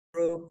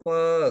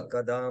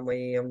kada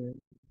mayam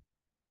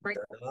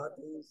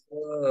dadati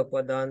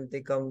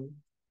swapadantikam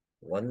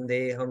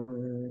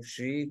Vandeham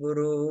Shri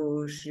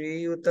Guru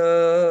Shri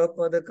Yuta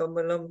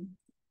Padakamalam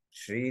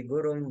Shri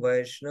Gurum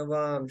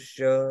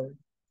Vaishnavamsha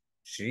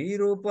Shri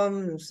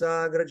Rupam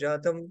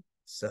Sagrajatam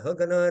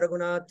Sahagana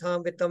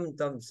Raghunatham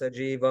Tam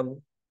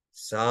Sajivam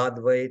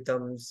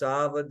Sadvaitam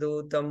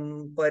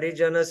Savadutam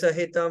Parijana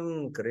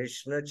Sahitam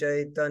Krishna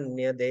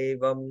Chaitanya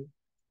Devam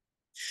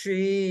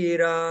Shri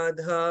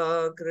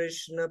Radha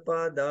Krishna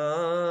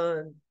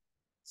Padan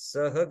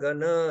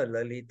Sahagana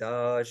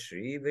Lalita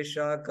Shri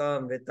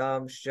Vishakam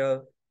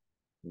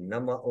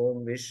Nama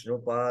Om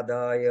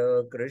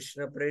Vishnupadaya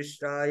Krishna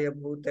Prishtaya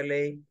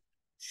Bhutale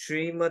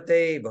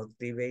Srimate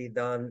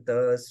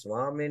Bhaktivedanta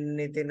Swamin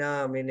Niti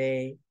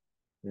Namine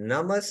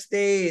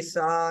Namaste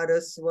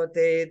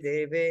Saraswate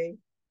Deve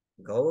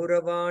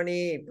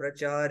Gauravani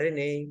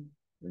Pracharine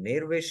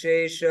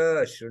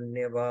Nirvishesha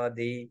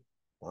Shunyavadi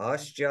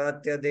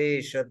Paschatya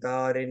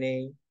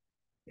Deshatarine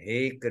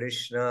He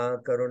Krishna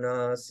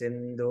Karuna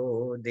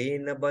Sindhu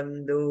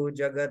Dinabandhu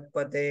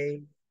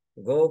Jagatpate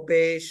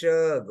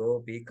Gopesha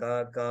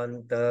Gopika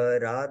Kanta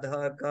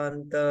Radha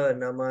Kanta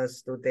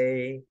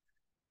Namastute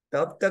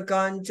Tapta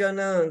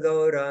Kanchana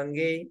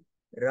Gaurangi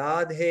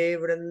Radhe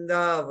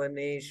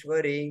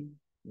Vrindavaneshwari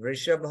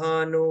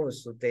Vrishabhanu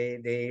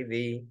Sute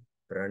Devi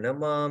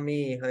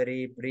Pranamami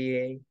Hari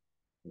Priye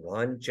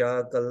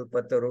Vancha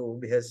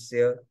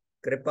Kalpatarubhyasya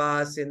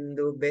Kripa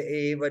Sindhu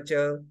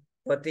Bevacha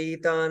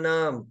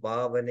Patitanam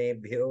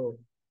Pavanebhyo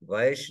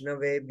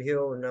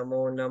Vaishnavebhyo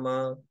Namo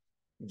Nama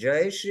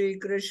Jai Shri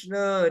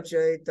Krishna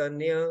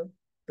Chaitanya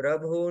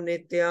Prabhu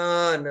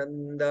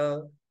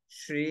Nityananda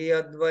Shri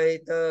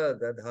Advaita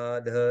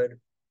Gadadhar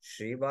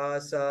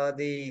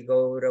Srivasadi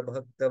Gaura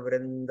Bhakta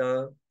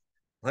Vrinda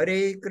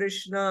Hare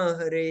Krishna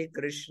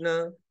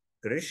Krishna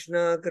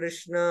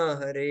Krishna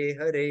Hare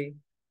Hare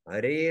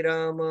Hare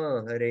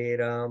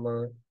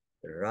Rama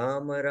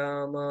Rama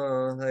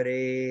Rama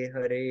Hare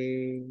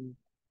Hare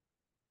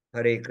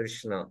Hare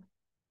Krishna.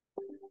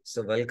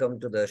 So welcome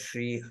to the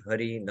Sri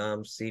Hari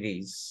Nam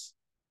series.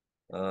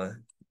 The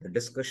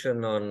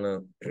discussion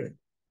on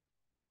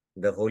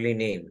the holy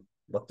name.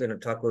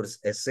 Bhaktivinoda Thakur's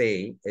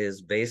essay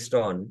is based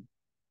on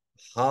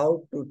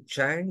how to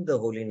chant the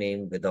holy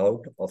name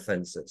without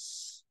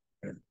offenses.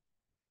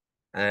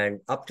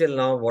 And up till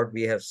now, what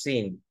we have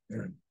seen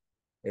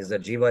is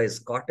that Jiva is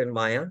caught in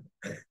Maya,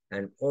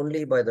 and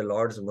only by the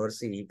Lord's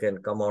mercy he can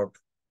come out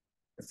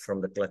from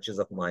the clutches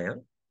of Maya.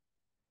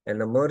 And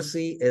the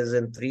mercy is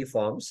in three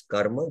forms: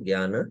 karma,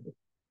 jnana,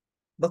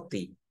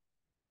 bhakti.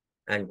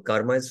 And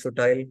karma is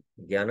futile,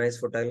 jnana is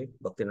futile,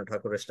 Bhaktivinoda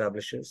Thakur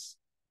establishes.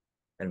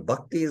 And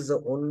bhakti is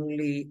the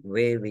only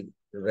way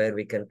where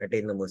we can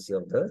attain the mercy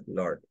of the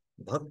Lord.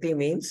 Bhakti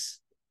means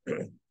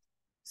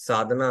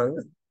sadhanang,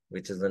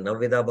 which is the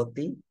Navida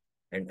Bhakti,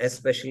 and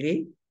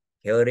especially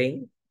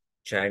hearing,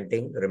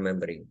 chanting,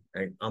 remembering.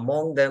 And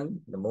among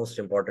them, the most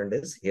important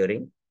is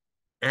hearing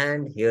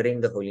and hearing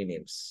the holy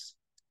names.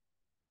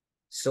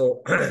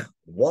 So,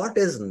 what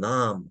is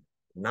Nam?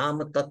 Nam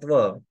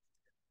Tattva,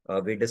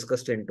 we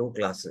discussed in 2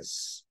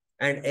 classes.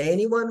 And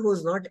anyone who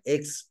is not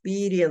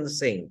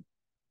experiencing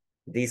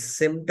the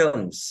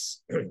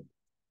symptoms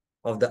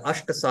of the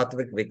Ashta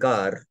Sattvic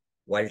Vikar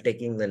while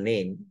taking the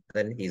name,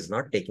 then he is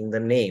not taking the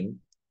name.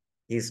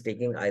 He is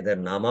taking either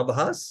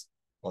Namabhas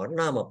or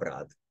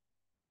Namaprad.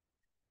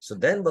 So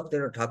then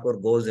Bhaktivinoda Thakur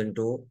goes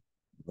into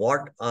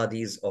what are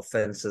these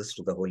offenses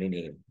to the holy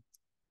name.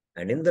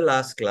 And in the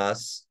last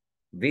class,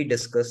 we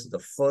discussed the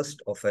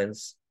first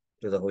offense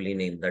to the holy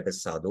name, that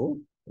is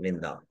Sadhu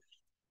Ninda.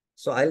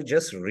 So I'll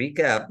just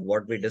recap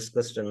what we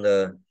discussed in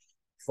the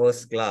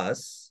first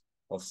class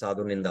of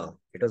Sadhu Ninda.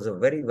 It was a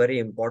very, very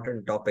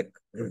important topic.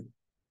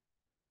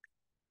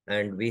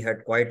 And we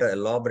had quite an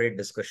elaborate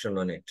discussion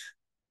on it.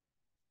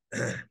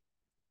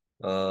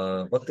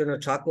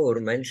 Bhaktivinoda Thakur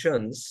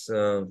mentions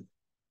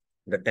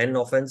the 10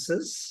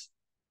 offenses,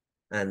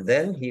 and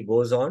then he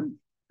goes on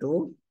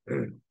to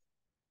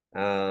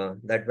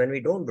that when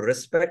we don't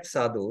respect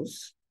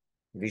sadhus,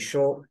 we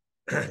show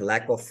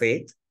lack of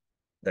faith.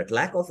 That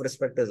lack of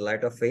respect is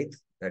lack of faith.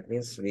 That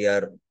means we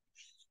are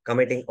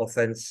committing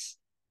offense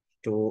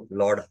to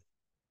Lord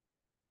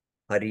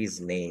Hari's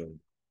name.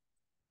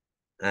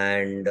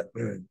 And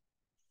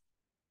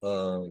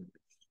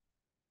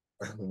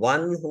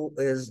one who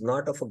is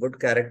not of a good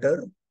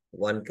character,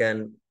 one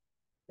can,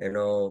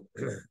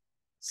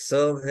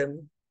 serve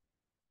him,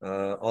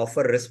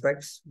 offer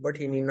respects, but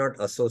he need not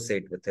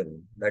associate with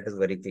him. That is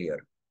very clear.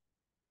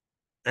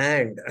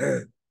 And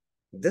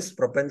this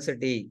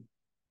propensity,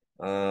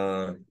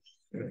 one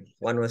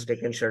was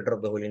taken shelter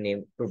of the holy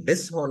name, to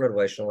dishonor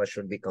Vaishnavas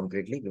should be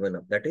completely given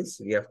up. That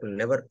is, we have to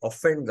never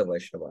offend the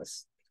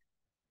Vaishnavas.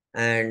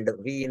 And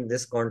we in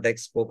this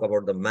context spoke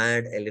about the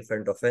mad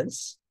elephant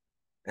offense.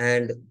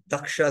 And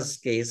Daksha's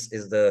case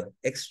is the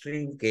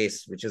extreme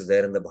case which is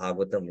there in the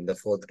Bhagavatam in the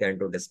 4th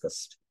canto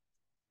discussed.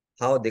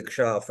 How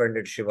Diksha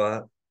offended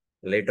Shiva.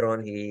 Later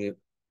on, he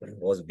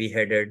was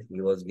beheaded. He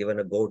was given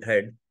a goat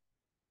head.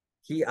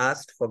 He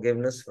asked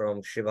forgiveness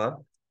from Shiva,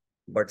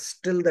 but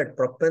still that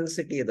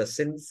propensity, the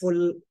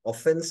sinful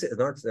offensive,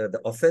 not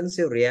the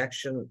offensive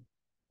reaction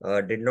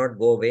did not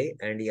go away.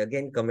 And he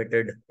again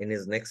committed in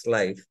his next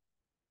life,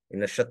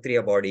 in a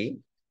Kshatriya body,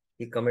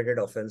 he committed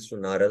offense to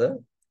Narada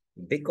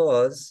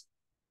because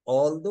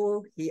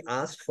although he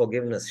asked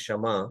forgiveness,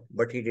 Shama,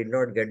 but he did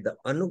not get the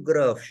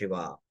Anugrah of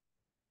Shiva.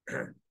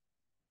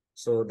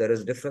 So there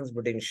is difference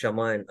between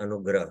Shama and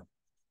Anugrah.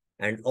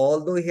 And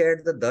although he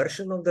had the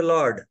darshan of the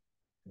Lord,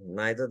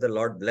 neither the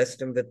Lord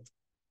blessed him with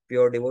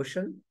pure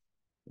devotion,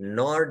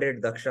 nor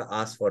did Daksha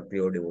ask for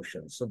pure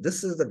devotion. So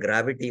this is the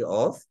gravity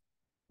of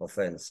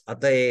offense.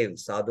 Ataev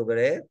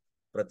sadhugare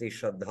prati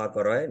shraddha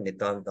karoy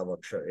nitanta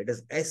vaksha. It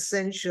is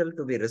essential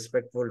to be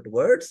respectful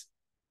towards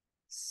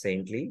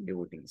saintly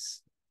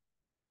devotees.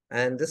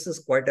 And this is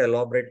quite an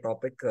elaborate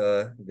topic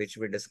which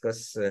we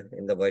discuss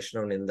in the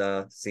Vaishnava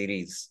Ninda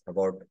series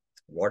about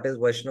what is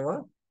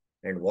Vaishnava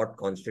and what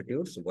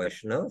constitutes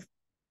Vaishnav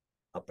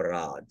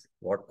Aparad.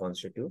 What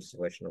constitutes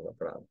Vaishnav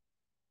Aparad.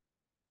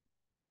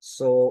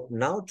 So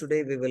now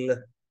today we will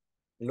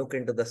look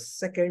into the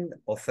second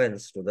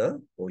offense to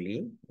the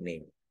holy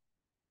name.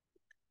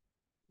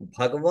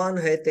 Bhagavan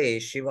haite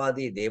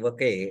Shivadi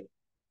Devake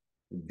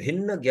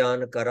भिन्न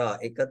ज्ञान करा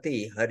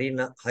एकति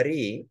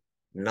हरि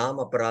नाम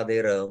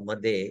अपराधेर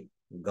मदे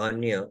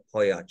ganya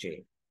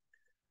hoyache.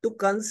 To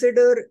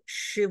consider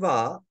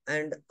Shiva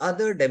and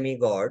other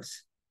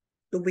demigods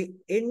to be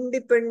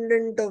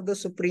independent of the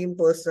Supreme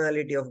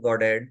Personality of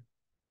Godhead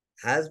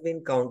has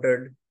been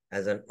counted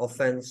as an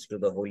offense to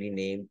the holy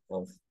name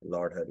of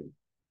Lord Hari.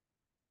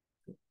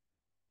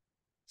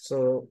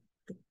 So,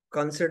 to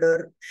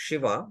consider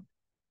Shiva,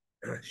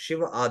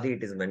 Shiva Adi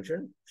it is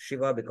mentioned,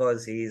 Shiva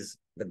because he is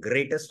the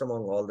greatest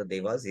among all the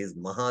devas, he is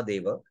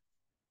Mahadeva,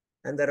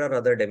 and there are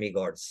other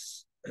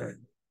demigods.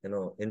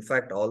 In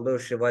fact, although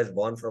Shiva is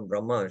born from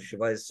Brahma,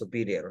 Shiva is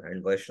superior,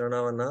 and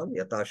Vaishnava Nam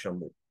Yata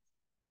Shambhu.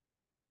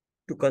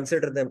 To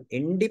consider them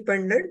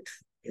independent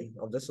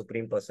of the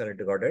Supreme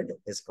Personality Godhead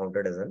is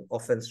counted as an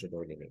offense to the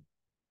holy name.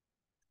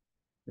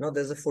 Now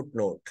there's a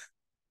footnote,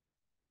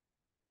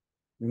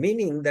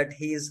 meaning that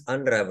he is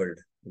unraveled.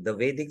 The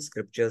Vedic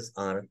scriptures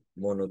are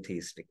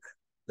monotheistic.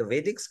 The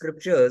Vedic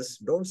scriptures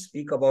don't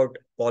speak about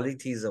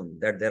polytheism,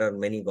 that there are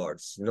many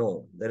gods.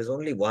 No, there is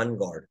only one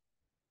God.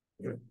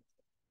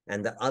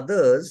 And the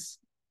others,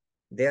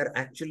 they are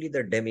actually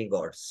the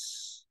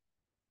demigods.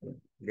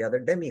 They are the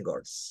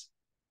demigods.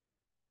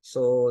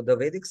 So the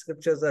Vedic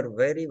scriptures are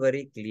very,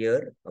 very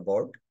clear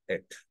about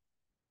it.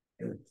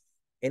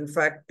 In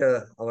fact,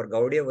 our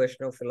Gaudiya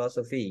Vaishnava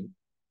philosophy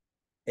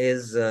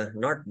is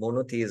not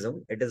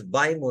monotheism, it is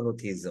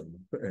bi-monotheism.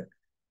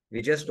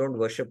 We just don't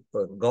worship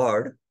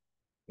God,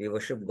 we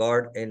worship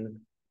God in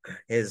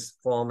his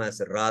form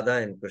as Radha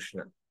and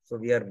Krishna. So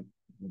we are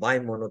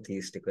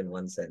bi-monotheistic in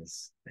one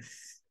sense.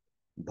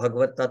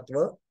 Bhagavad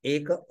Tattva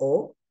Eka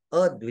O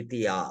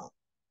Advitiya.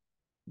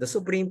 The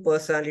Supreme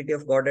Personality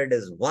of Godhead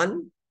is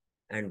one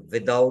and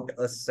without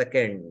a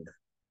second.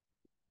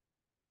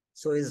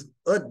 So is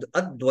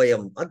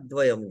Advayam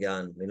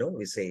Gyan,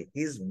 we say,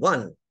 he is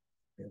one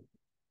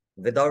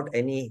without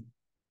any,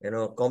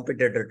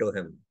 competitor to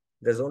him.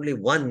 There's only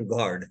one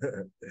God.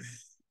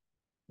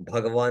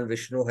 Bhagavan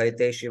Vishnu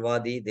Haite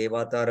Shivadi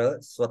Devatara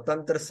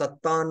Swatantra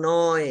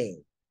Sattanoi.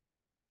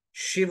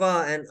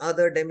 Shiva and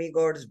other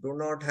demigods do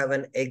not have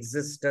an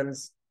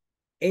existence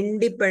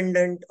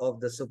independent of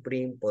the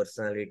Supreme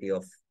Personality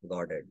of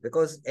Godhead.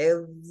 Because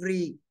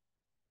every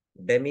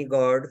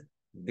demigod,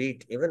 be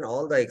it even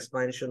all the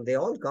expansion, they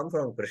all come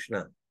from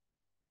Krishna.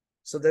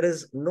 So there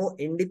is no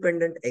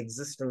independent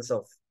existence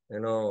of,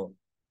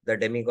 the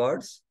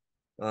demigods,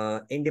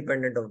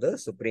 independent of the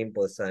Supreme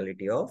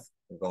Personality of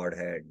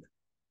Godhead.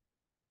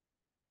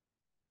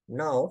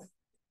 Now,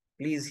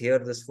 please hear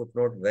this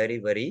footnote very,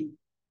 very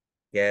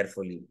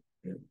carefully.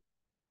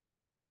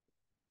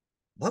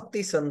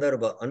 Bhakti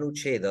Sandarbha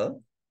Anucheda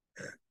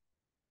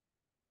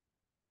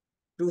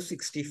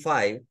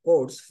 265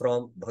 quotes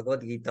from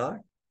Bhagavad Gita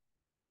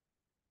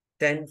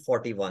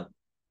 10:41,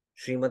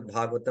 Srimad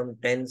Bhagavatam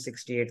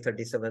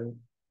 10:68-37,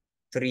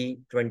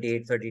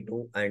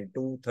 3:28-32, and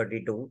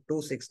 2:32,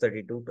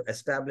 2:6-32 to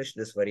establish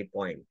this very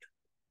point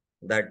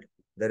that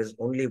there is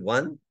only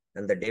one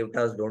and the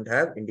devatas don't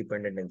have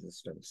independent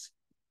existence.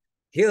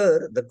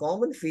 Here, the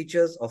common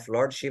features of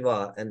Lord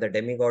Shiva and the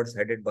demigods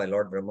headed by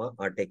Lord Brahma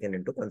are taken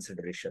into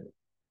consideration.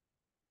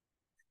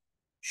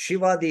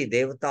 Shivadi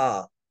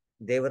Devata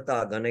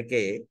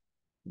Ganake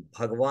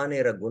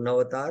Bhagwanera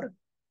Gunavatar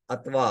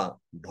Atva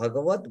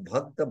Bhagavat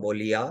Bhakta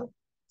Bolia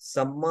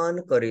Samman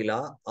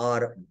Karila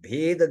or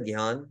Bhed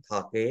Gyan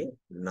Thake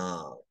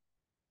Na.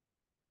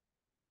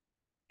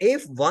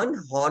 If one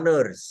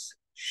honors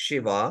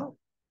Shiva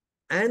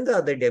and the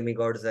other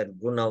demigods are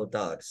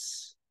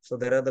Gunavatars, so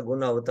there are the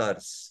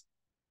Gunavatars.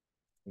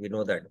 We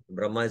know that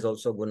Brahma is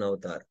also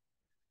Gunavatar.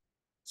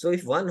 So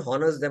if one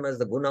honors them as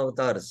the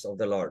Gunavatars of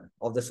the Lord,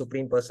 of the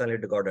Supreme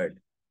Personality of Godhead,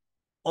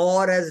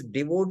 or as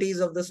devotees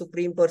of the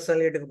Supreme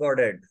Personality of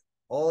Godhead,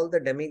 all the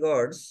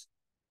demigods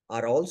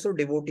are also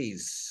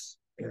devotees.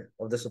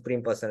 of the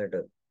Supreme Personality,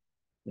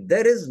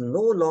 there is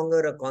no longer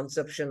a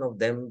conception of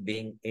them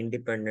being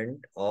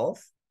independent of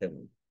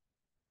him.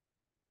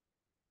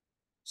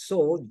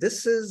 So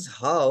this is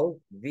how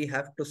we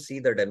have to see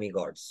the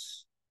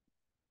demigods.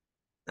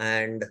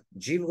 And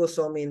Jiva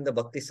Goswami in the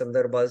Bhakti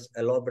Sandarbhas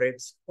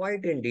elaborates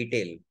quite in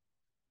detail,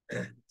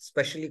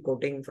 especially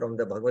quoting from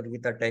the Bhagavad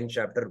Gita 10th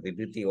chapter,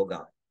 Vibhuti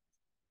Yoga.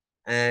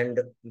 And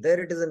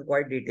there it is in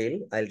quite detail.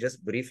 I'll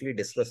just briefly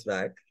discuss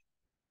that.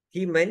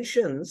 He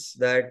mentions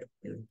that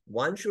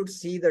one should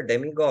see the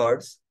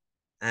demigods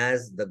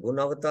as the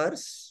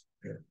Gunavatars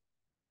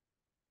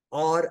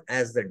or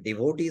as the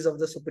devotees of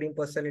the Supreme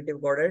Personality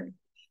of Godhead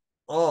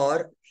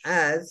or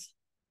as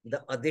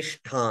the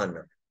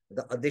Adhishthan.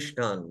 The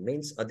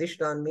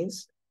Adhishthan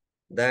means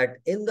that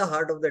in the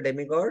heart of the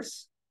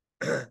demigods,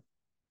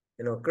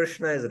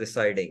 Krishna is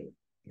residing.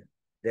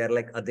 They are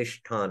like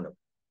Adhishthan.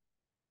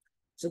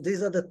 So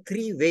these are the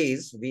three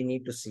ways we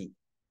need to see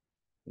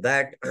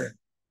that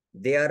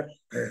they are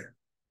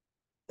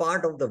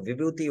part of the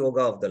Vibhuti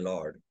Yoga of the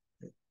Lord.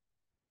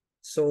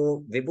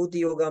 So Vibhuti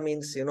Yoga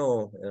means,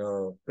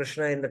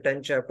 Krishna in the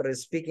 10th chapter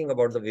is speaking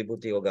about the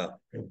Vibhuti Yoga.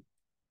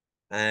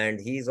 And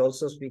he's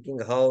also speaking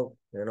how,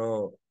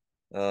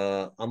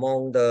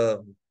 among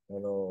the,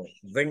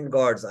 wind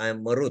gods, I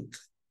am Marut.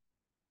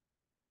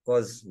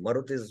 Because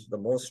Marut is the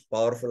most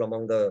powerful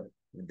among the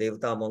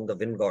Devata, among the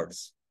wind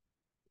gods.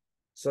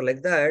 So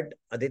like that,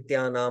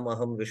 Adityanam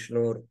Aham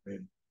Vishnur,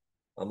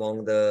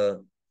 among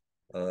the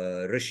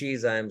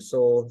Rishis, I am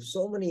so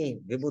many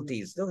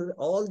Vibhutis.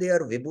 All they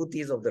are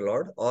Vibhutis of the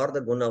Lord or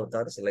the Guna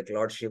avatars, like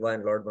Lord Shiva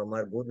and Lord Brahma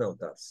are Guna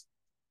avatars.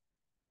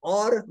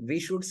 Or we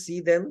should see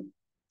them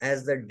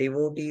as the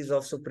devotees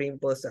of Supreme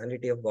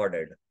Personality of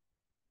Godhead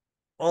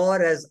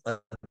or as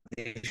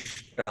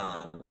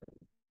Adhishtan.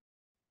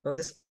 Now,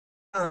 this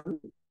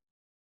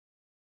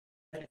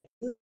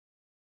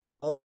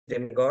of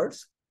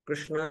demigods,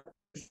 Krishna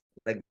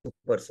like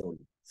super soul.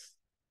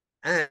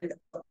 And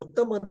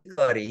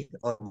Uttamadhikari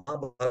or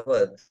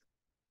Mahabhavat,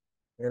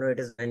 it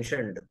is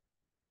mentioned,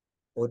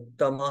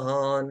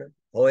 Uttamahan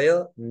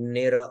Hoya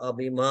Nira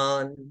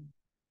Abhiman.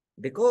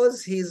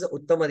 Because he is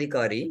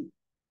Uttamadhikari,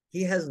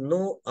 he has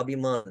no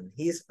Abhiman.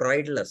 He is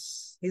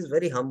prideless. He is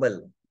very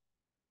humble.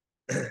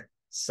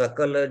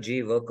 Sakala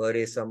Jiva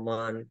Kare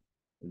Samman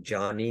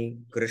Jani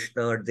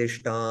Krishna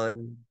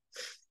Adhishtan.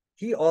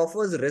 He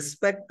offers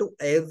respect to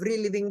every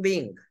living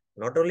being,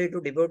 not only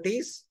to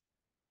devotees,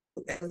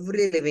 to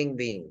every living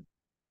being.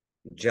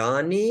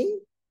 Jani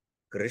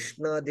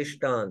Krishna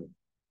Adhishtan.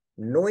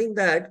 Knowing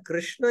that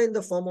Krishna in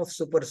the form of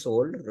super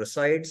soul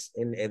resides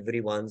in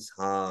everyone's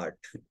heart.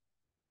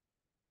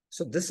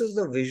 So this is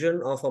the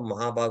vision of a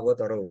Mahabhagavat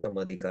or a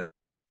Uttamadhikari.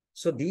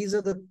 So these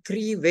are the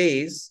three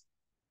ways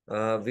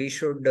we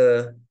should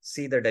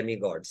see the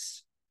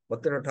demigods.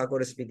 Bhaktivinoda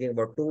Thakur is speaking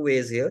about two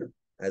ways here,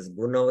 as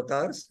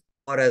Gunavatars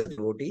or as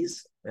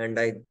devotees. And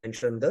I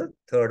mentioned the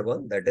third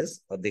one, that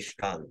is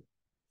Adhishtan.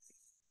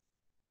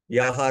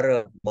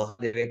 Yahar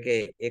Mahadeve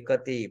ke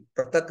ekati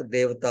pratak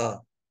devta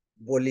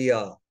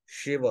bolia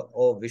Shiva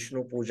o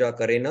Vishnu puja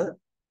karena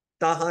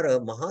tahar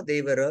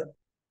Mahadevara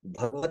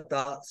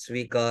Bhagavata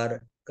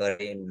svikar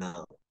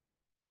karena.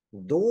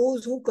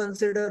 Those who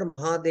consider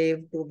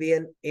Mahadev to be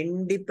an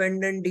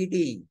independent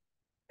deity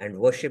and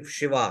worship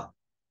Shiva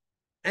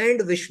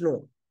and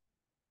Vishnu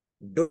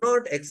do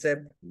not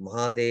accept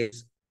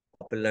Mahadev's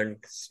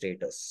opulent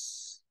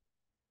status.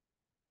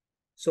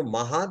 So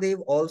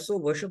Mahadev also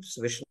worships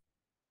Vishnu.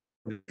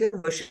 We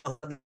can worship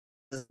Mahadev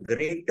as the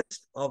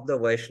greatest of the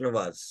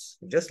Vaishnavas,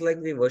 just like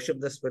we worship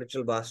the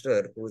spiritual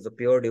master who is the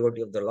pure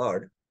devotee of the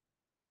Lord,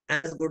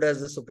 as good as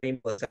the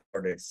Supreme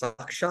Personality.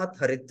 Sakshat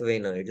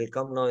Haritvena. It will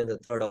come now in the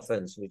third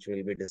offense, which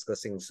we'll be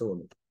discussing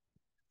soon.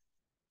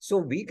 So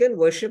we can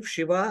worship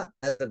Shiva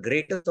as the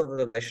greatest of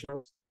the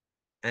Vaishnavas,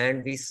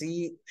 and we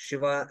see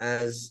Shiva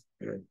as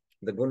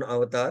the Gun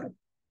Avatar.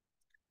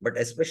 But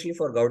especially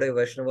for Gaudiya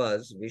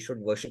Vaishnavas, we should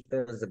worship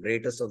him as the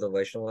greatest of the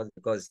Vaishnavas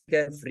because he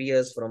can free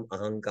us from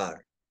Ahankar.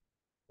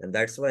 And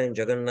that's why in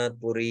Jagannath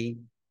Puri,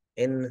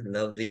 in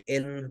Navdi,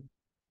 in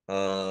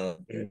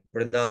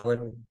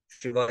Vrindavan,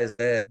 Shiva is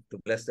there to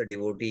bless the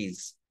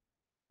devotees.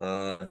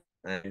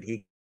 And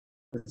he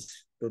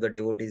comes to the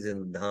devotees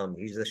in Dham.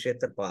 He's the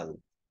Kshetrapal.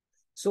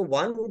 So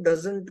one who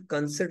doesn't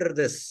consider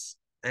this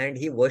and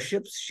he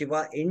worships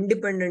Shiva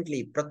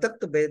independently, Pratak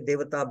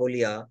Devata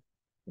Bolia,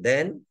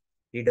 then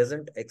he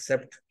doesn't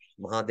accept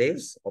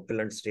Mahadev's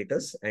opulent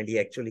status and he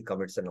actually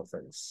commits an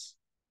offense.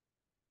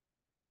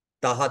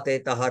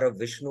 Tahate Tahara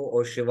Vishnu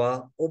or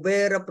Shiva,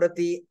 Ubera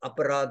Prati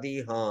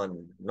Aparadi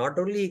Han. Not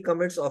only he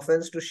commits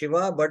offense to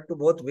Shiva, but to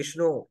both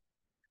Vishnu.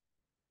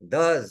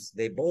 Thus,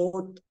 they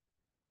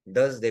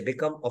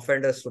become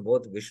offenders to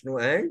both Vishnu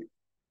and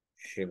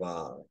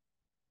Shiva.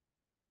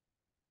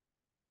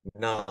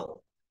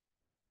 Now,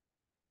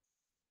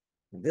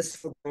 this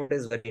footnote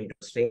is very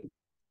interesting.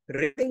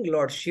 Regarding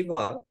Lord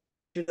Shiva,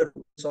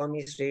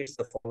 Swami states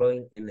the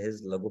following in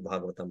his Laghu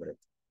Bhagavatamrita.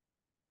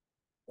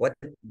 What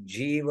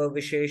Jiva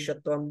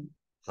Visheshatvam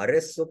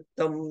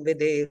Harisuptam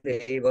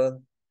Videeva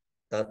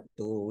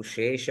Tattu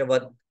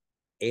Sheshavat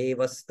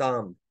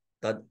Evastam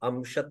Tad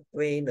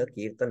Amshatvena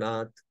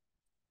Kirtanat.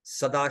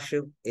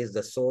 Sadashiv is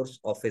the source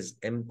of his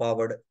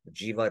empowered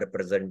Jiva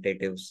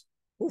representatives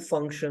who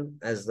function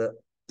as the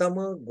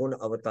Tama Gun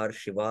Avatar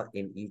Shiva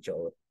in each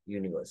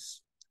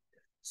universe.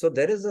 So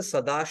there is a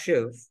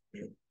Sadashiv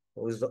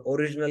who is the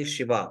original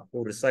Shiva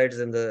who resides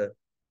in the,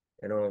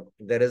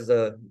 there is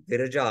the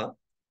Viraja,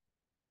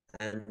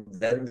 and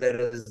then there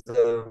is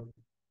the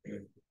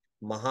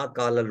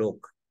Mahakala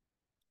Lok.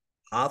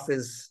 Half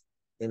is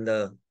in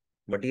the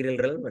material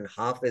realm and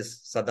half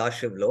is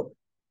Sadashiv Lok.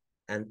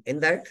 And in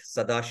that,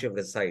 Sadashiv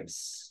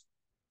resides.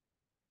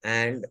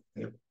 And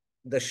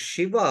the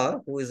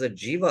Shiva, who is a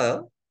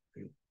Jiva,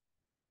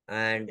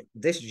 and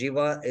this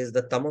Jiva is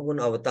the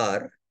Tamagun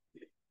avatar,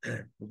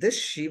 this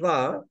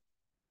Shiva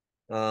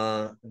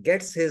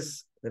gets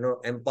his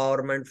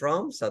empowerment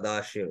from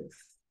Sadashiv.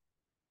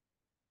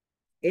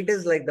 It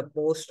is like the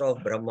post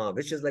of Brahma,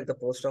 which is like the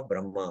post of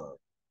Brahma.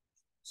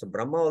 So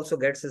Brahma also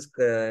gets his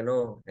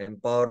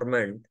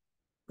empowerment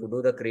to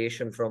do the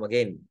creation from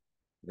again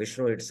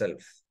Vishnu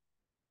itself.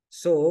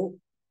 So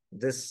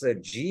this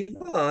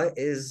Jiva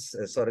is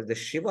the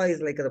Shiva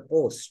is like the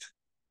post,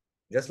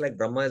 just like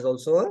Brahma is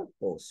also a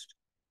post.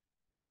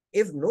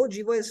 If no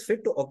Jiva is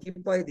fit to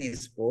occupy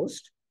these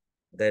posts,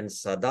 then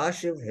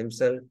Sadashiv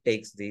himself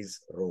takes these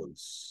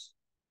roles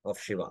of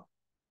Shiva.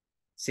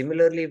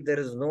 Similarly, if there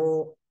is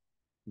no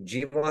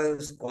Jiva who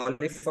is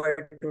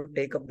qualified to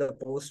take up the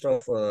post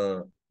of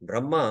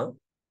Brahma,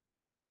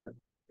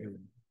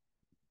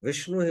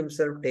 Vishnu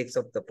himself takes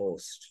up the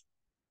post.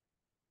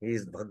 He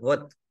is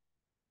Bhagavad.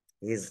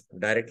 He is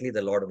directly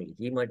the Lord only.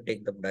 He might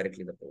take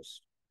directly the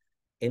post.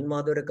 In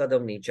Madhurya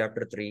Kadamni,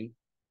 chapter 3,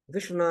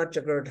 Vishwanath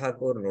Chakra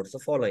Thakur notes the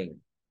following.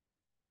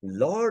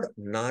 Lord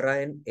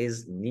Narayan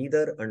is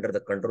neither under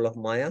the control of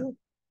Maya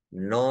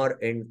nor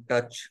in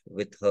touch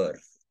with her.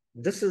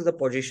 This is the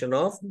position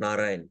of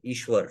Narayan,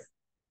 Ishwar.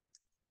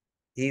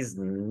 He is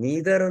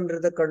neither under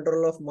the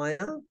control of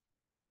Maya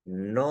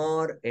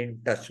nor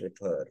in touch with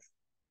her.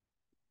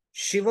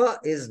 Shiva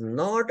is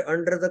not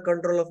under the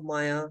control of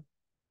Maya,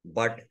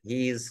 but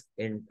he is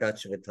in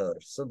touch with her.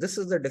 So this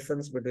is the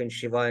difference between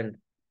Shiva and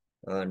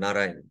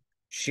Narayan.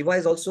 Shiva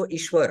is also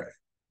Ishwar.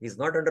 He is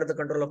not under the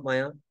control of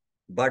Maya,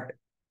 but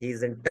he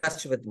is in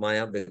touch with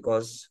Maya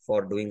because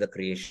for doing the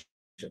creation.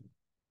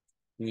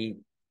 He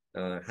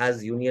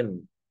has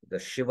union, the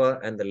Shiva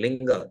and the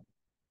Linga.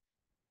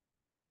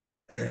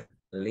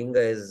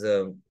 Linga is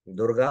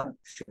Durga,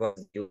 Shiva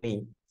is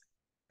Yoni,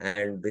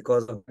 and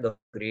because of the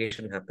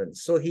creation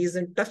happens. So he is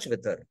in touch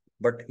with her,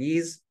 but he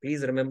is,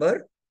 please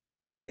remember,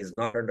 he is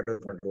not under the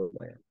control of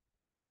Maya.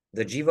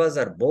 The Jivas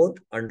are both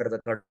under the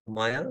control of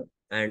Maya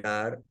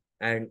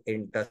and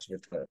in touch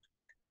with her.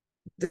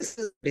 This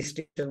is the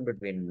distinction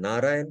between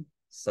Narayan,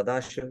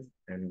 Sadashiv,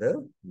 and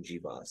the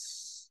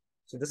Jivas.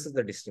 So this is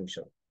the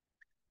distinction.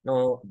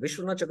 Now,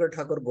 Vishwanath Chakra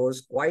Thakur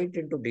goes quite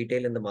into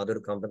detail in the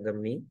Madhurya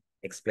Kampadamni,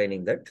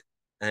 explaining that.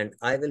 And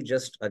I will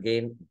just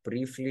again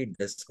briefly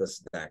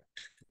discuss that.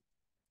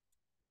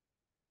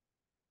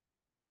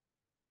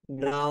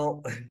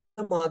 Now,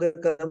 the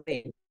Madhurya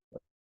Kampadamni,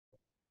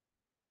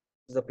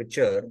 the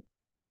picture,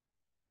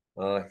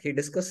 he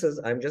discusses,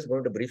 I'm just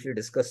going to briefly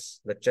discuss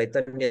the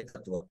Chaitanya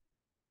Tattva,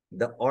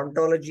 the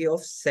ontology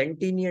of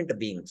sentient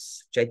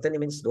beings. Chaitanya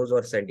means those who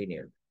are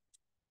sentient.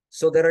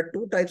 So there are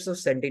two types of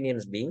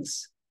sentient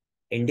beings,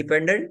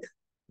 independent,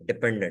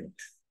 dependent.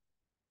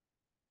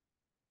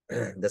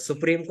 The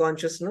supreme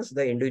consciousness,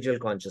 the individual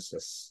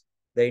consciousness.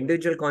 The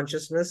individual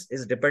consciousness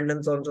is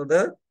dependent on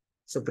the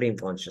supreme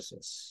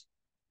consciousness.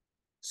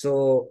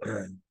 So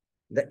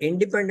the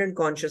independent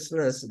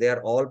consciousness, they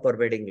are all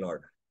pervading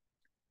Lord.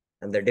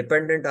 And the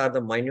dependent are the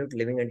minute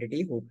living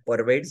entity who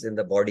pervades in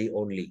the body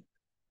only.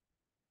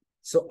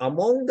 So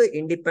among the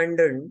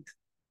independent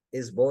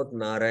is both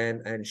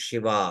Narayan and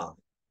Shiva.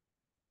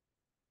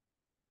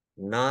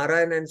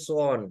 Narayan and so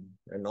on,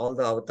 and all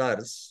the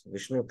avatars,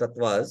 Vishnu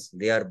Tattvas,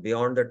 they are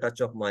beyond the touch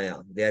of Maya.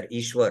 They are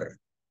Ishwar.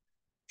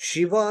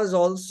 Shiva is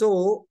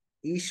also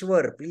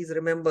Ishwar. Please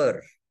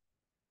remember,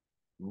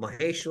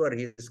 Maheshwar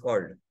he is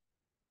called.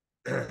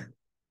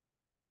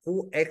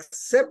 Who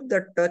accept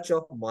the touch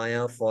of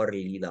Maya for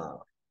Leela.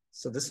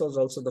 So this was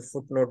also the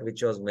footnote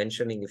which I was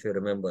mentioning, if you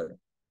remember,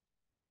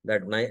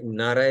 that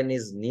Narayan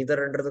is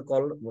neither under the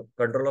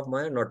control of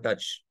Maya nor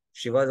touch.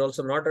 Shiva is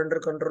also not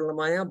under control of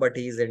Maya, but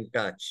he is in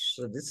touch.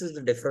 So this is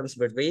the difference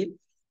between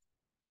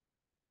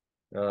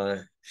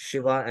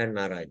Shiva and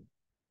Narayan.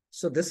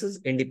 So this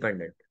is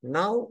independent.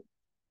 Now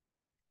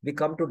we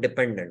come to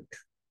dependent.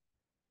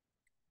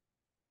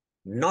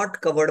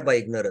 Not covered by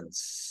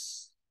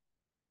ignorance.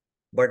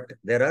 But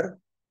there are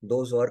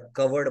those who are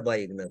covered by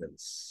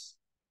ignorance.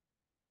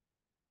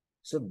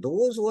 So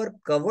those who are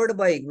covered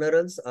by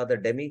ignorance are the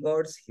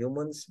demigods,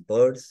 humans,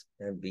 birds,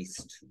 and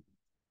beasts.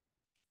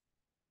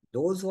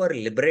 Those who are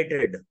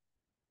liberated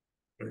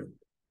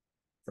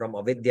from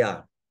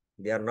avidya,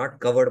 they are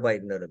not covered by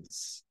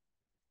ignorance.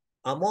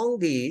 Among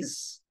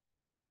these,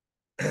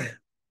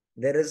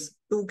 there is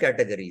two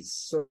categories.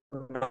 So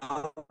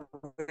now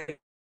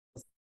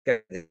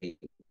category,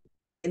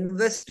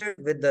 invested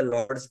with the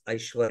Lord's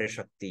Aishwarya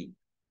Shakti.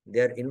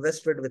 They are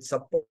invested with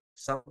support,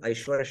 some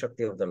Aishwarya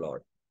Shakti of the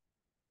Lord.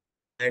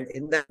 And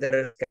in that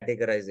there is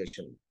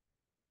categorization.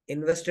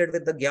 Invested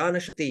with the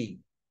Jnana Shakti,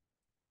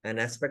 an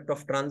aspect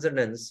of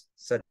transcendence,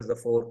 such as the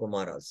four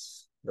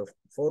Kumaras. The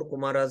four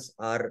Kumaras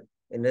are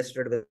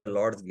invested with the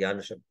Lord's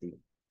Jnana Shakti.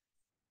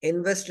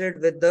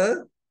 Invested with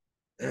the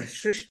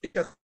Shrishti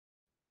Shakti,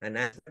 an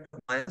aspect of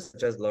Maya,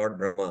 such as Lord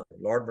Brahma.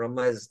 Lord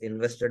Brahma is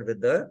invested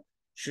with the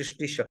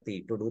Shrishti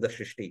Shakti to do the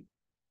Shrishti.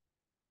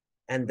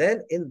 And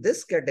then in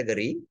this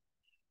category,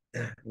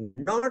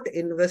 not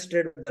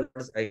invested with the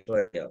Lord's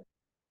Aishwarya.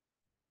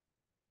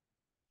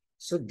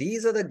 So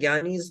these are the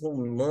Jnanis who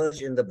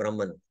merge in the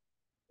Brahman.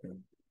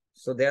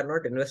 So they are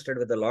not invested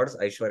with the Lord's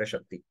Aishwarya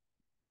Shakti.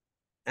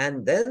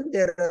 And then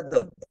there are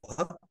the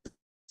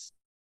Bhaktas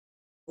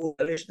who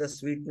relish the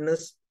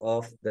sweetness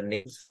of the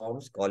names,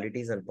 forms,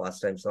 qualities, and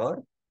pastimes of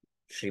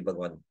Sri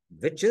Bhagavan,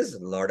 which is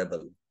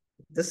laudable.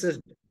 This is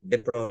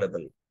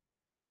deplorable.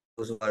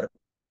 Those who are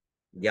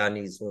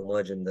Jnanis who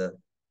merge in the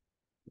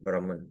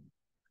Brahman.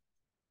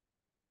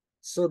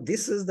 So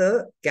this is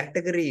the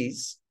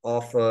categories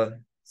of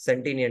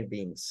sentient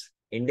beings: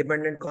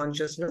 independent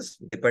consciousness,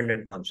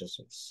 dependent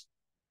consciousness.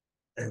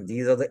 And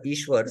these are the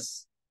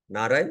Ishwars,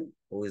 Narayan,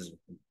 who is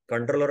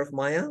controller of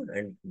Maya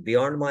and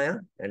beyond Maya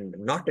and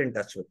not in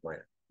touch with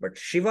Maya. But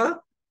Shiva,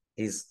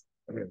 he's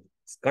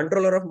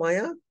controller of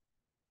Maya,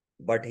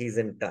 but he's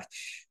in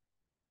touch.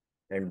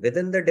 And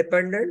within the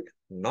dependent,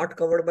 not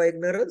covered by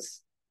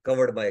ignorance,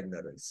 covered by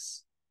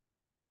ignorance.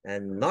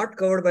 And not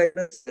covered by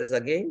ignorance is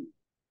again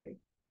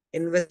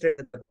invested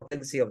in the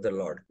potency of the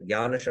Lord.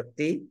 Jnana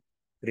Shakti,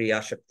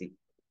 Kriya Shakti,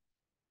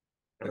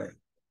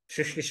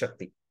 Shrishti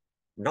Shakti.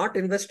 Not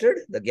invested,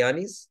 the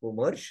Jnanis who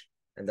merge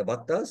and the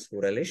Bhaktas who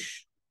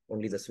relish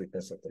only the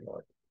sweetness of the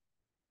Lord.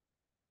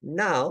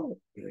 Now,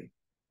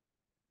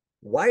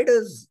 why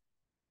does,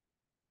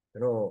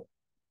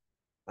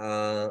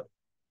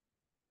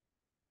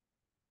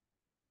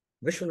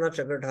 Vishwanath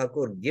Chakra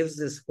Thakur gives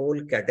this whole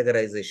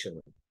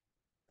categorization?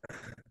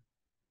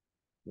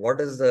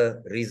 What is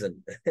the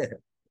reason?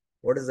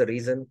 What is the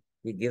reason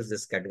he gives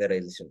this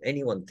categorization?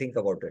 Anyone think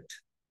about it?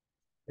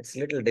 It's a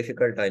little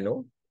difficult, I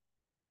know,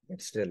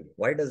 but still,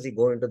 why does he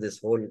go into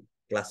this whole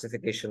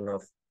classification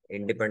of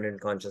independent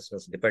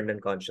consciousness,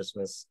 dependent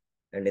consciousness,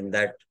 and in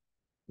that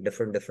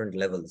different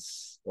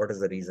levels? What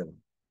is the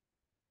reason?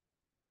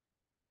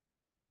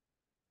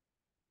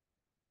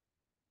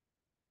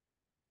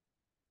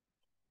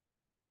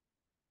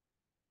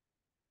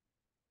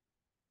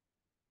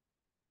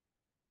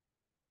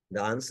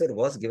 The answer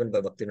was given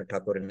by Bhaktivinoda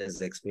Thakur in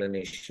his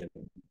explanation.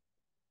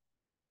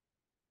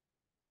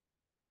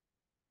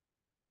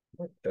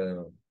 But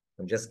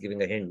I'm just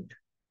giving a hint.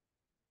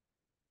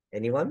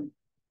 Anyone?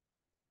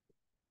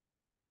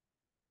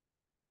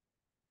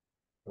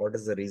 What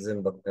is the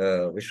reason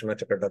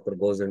Vishwanath Chakra Thakur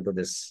goes into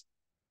this?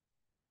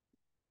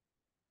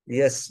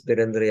 Yes,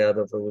 Birendra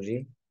Yadav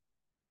Prabhuji.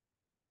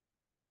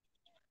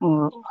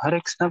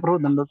 Hare Krishna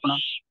Prabhu, Dandavat Pranam.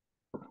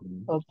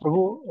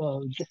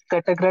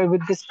 Prabhu,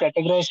 with this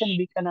categorization,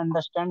 we can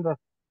understand the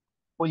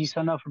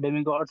position of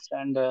demigods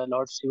and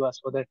Lord Shiva,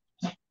 so that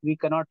we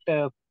cannot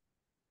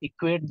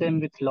equate them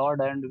with Lord,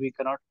 and we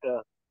cannot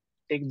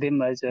take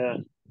them as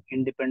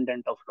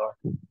independent of Lord.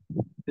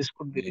 This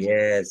could be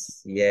reason.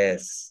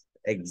 Yes,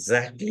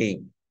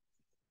 exactly.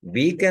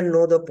 We can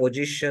know the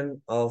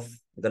position of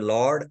the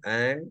Lord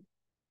and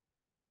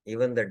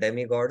even the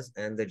demigods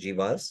and the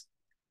jivas.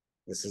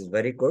 This is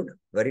very good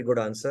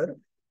answer.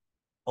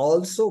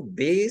 Also,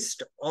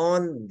 based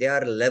on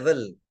their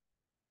level,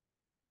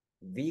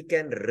 we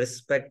can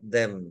respect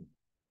them.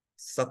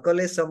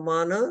 Sakale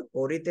sammana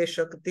korite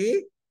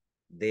shakti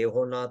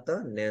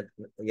dehonata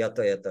yata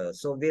yata.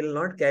 So we'll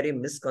not carry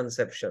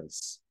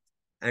misconceptions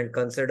and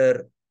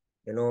consider,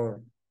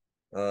 even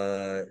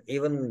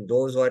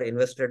those who are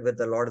invested with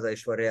the Lord's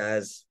Aishwarya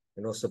as,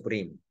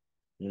 supreme.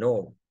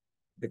 No,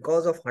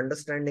 because of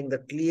understanding the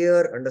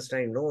clear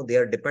understanding, no, they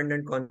are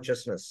dependent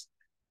consciousness,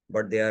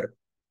 but they are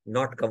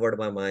not covered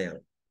by Maya.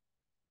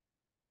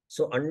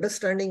 So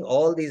understanding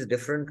all these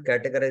different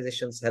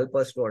categorizations help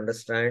us to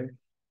understand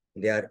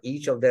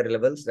each of their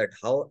levels, that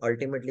how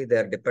ultimately they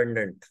are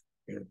dependent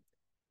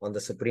on the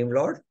Supreme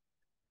Lord,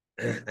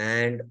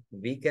 and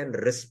we can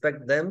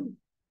respect them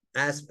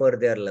as per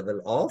their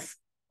level of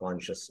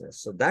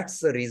consciousness. So that's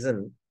the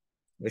reason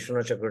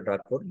Vishwanath Chakra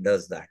Thakur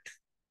does that.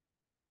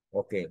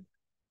 Okay.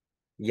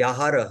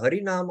 Yahar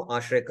Harinam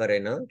Ashray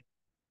Karena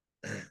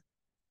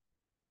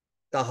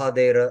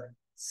Tahader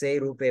Se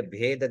Rupe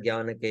Bhed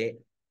Jnana Ke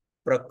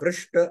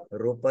Prakrishta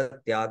Rupa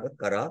Tyag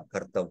Kara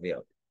Kartavya.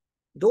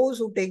 Those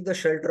who take the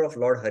shelter of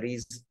Lord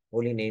Hari's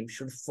holy name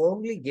should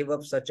firmly give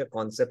up such a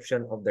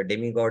conception of the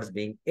demigods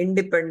being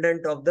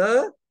independent of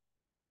the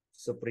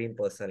Supreme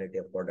Personality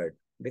of Godhead.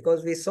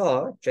 Because we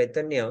saw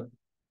Chaitanya,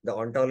 the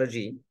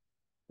ontology,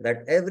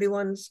 that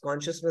everyone's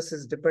consciousness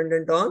is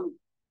dependent on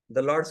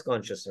the Lord's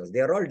consciousness.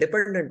 They are all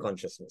dependent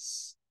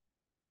consciousness.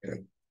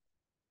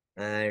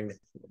 And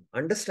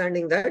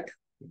understanding that,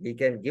 we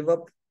can give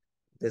up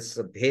this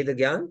Bhed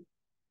Gyan,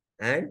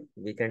 and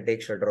we can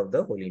take shelter of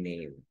the holy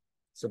name.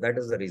 So that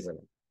is the reason.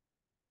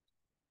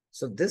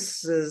 So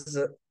this is,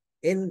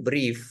 in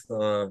brief,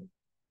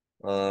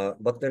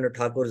 Bhaktivinoda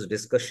Thakur's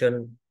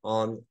discussion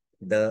on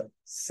the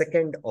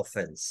second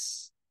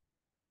offense.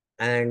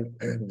 And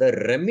the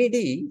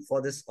remedy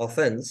for this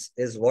offense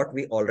is what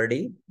we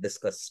already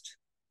discussed.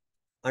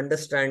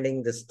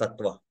 Understanding this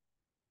tattva,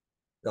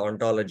 the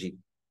ontology.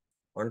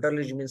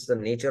 Ontology means the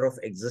nature of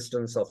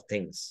existence of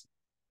things.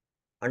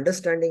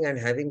 Understanding and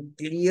having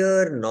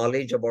clear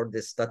knowledge about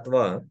this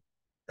tattva,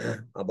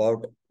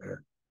 about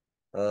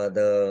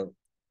the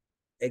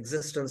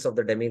existence of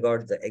the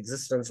demigod, the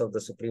existence of the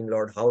Supreme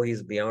Lord, how he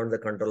is beyond the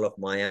control of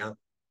Maya,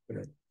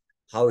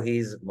 how he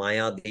is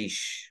Maya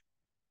Desh,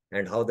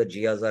 and how the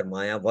Jiyas are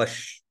Maya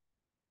Vash,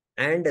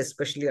 and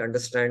especially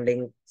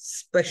understanding,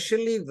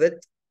 especially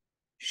with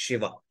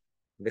Shiva,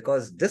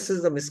 because this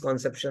is the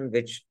misconception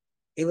which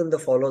even the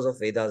followers of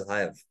Vedas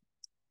have.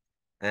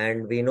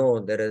 And we know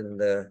there in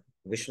the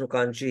Vishnu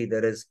Kanchi,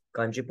 there is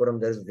Kanchipuram,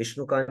 there is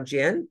Vishnu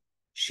Kanchi and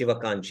Shiva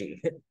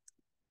Kanchi.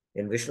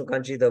 In Vishnu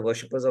Kanchi, the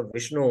worshippers of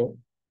Vishnu,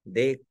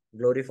 they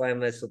glorify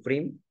him as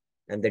supreme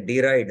and they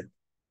deride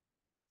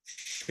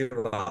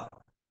Shiva.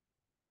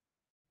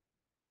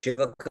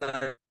 Shiva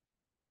Kanchi,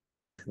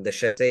 the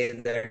say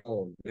that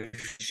oh,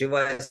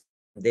 Shiva is,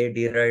 they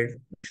deride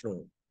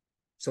Vishnu.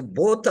 So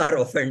both are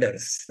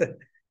offenders.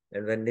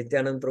 And when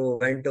Nityanand Prabhu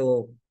went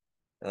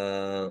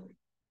to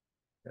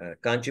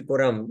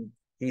Kanchipuram,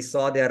 he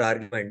saw their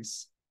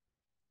arguments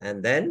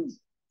and then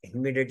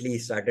immediately he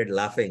started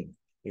laughing.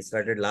 He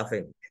started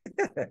laughing.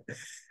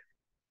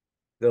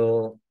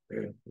 So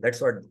that's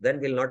what, then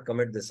we'll not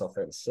commit this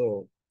offense.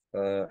 So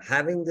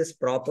having this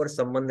proper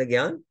Sambandha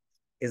Gyan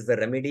is the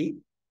remedy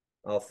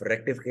of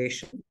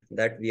rectification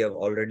that we have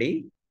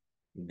already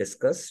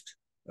discussed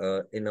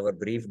in our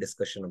brief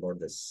discussion about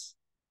this.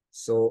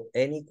 So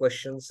any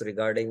questions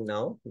regarding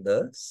now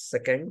the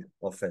second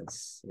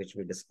offense which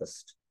we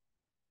discussed?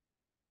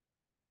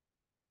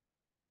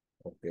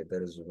 Okay,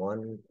 there is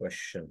one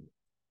question.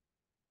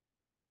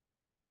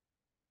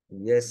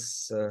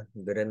 Yes,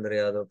 Virendra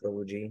Yadav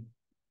Prabhuji.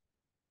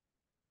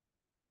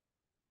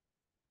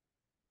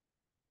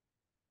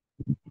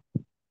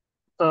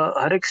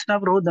 Hare Krishna,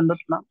 Prabhu,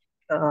 Dandatna.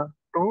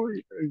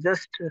 Prabhu,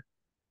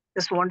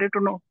 just wanted to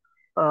know,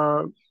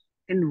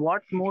 in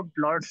what mode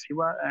Lord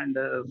Shiva and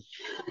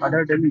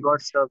other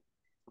demigods serve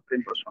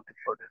Supreme Personality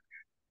of Godhead?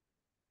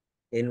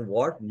 In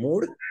what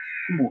mood?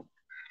 Mood.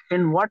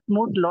 In what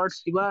mood Lord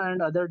Shiva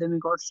and other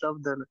demigods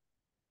serve the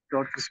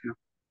Lord Krishna?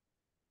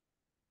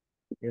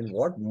 In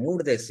what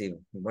mood they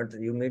sing? But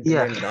you mean to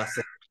Yeah, mean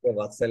Dasa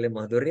Vatsalya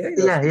Madhurya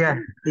you are yeah, yeah,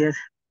 speaking? yes,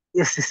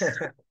 yes, yes.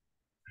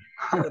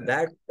 No,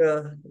 that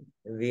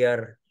we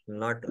are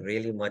not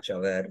really much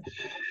aware.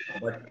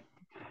 But,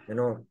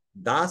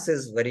 Das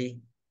is very,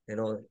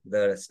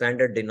 the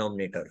standard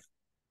denominator.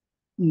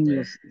 Uh,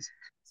 Yes, yes.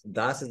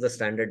 Das is the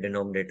standard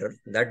denominator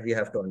that we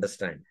have to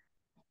understand.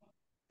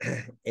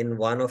 In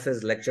one of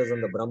his lectures on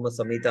the Brahma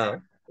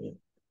Samhita,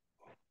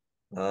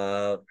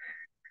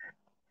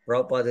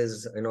 Prabhupada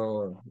is,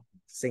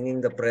 singing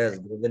the prayers,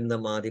 Govinda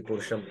Madi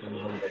Purusham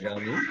Tamham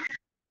Bhajami.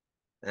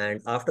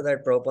 And after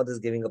that, Prabhupada is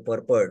giving a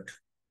purport.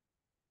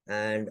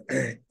 And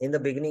in the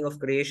beginning of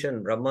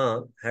creation,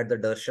 Brahma had the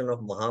darshan of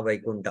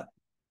Mahavaikuntha.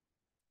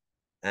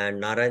 And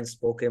Narayan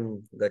spoke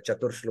him the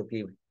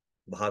Chaturshloki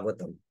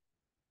Bhagavatam.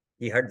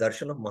 He had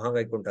darshan of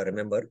Mahavaikuntha,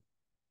 remember?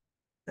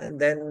 And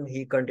then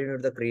he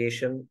continued the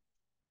creation.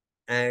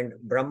 And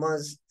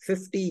Brahma's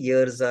 50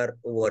 years are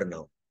over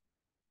now.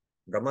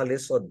 Brahma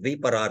lives for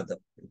Dviparardha.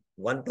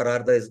 One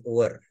Parardha is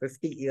over.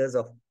 50 years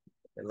of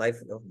life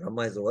of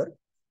Brahma is over.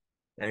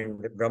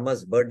 And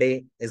Brahma's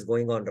birthday is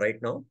going on right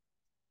now.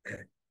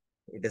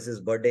 It is his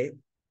birthday.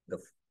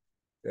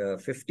 The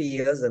 50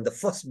 years and the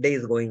first day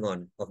is going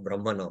on of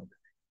Brahma now.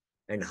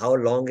 And how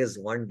long is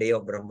one day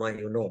of Brahma?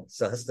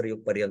 Sahasra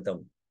Yug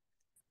Paryantam.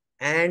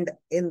 And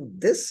in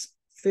this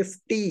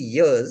 50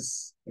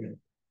 years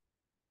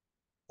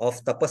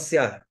of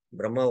tapasya,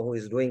 Brahma, who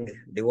is doing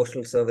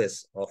devotional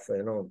service of,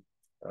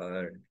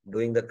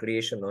 doing the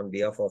creation on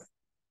behalf of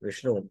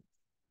Vishnu,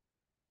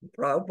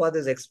 Prabhupada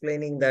is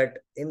explaining that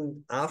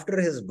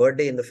after his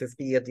birthday in the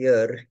 50th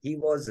year, he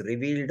was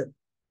revealed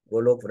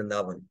Golok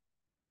Vrindavan.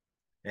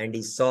 And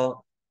he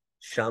saw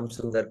Sham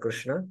Sundar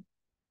Krishna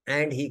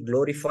and he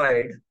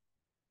glorified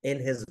in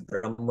his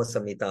Brahma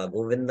Samhita,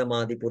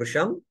 Govindamadi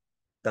Purusham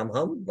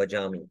Tamham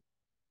Vajami.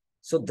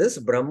 So this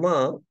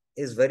Brahma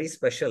is very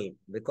special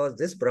because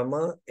this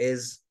Brahma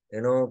is,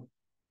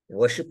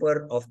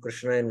 worshipper of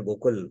Krishna in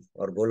Gokul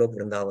or Golok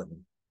Vrindavan.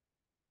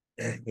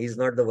 He is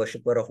not the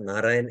worshipper of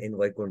Narayan in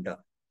Vaikuntha.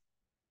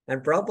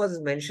 And Prabhupada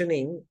is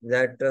mentioning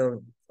that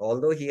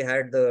although he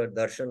had the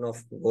darshan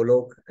of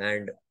Golok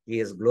and he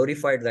has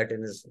glorified that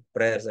in his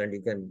prayers, and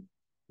you can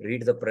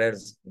read the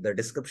prayers, the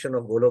description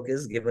of Golok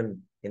is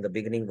given in the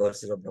beginning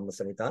verses of Brahma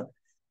Samhita.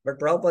 But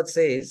Prabhupada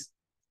says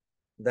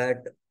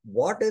that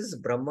what is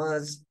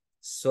Brahma's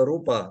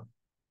Swarupa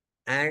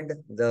and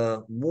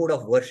the mood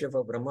of worship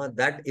of Brahma,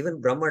 that even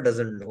Brahma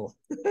doesn't know.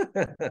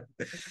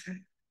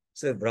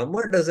 So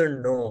Brahma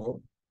doesn't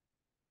know,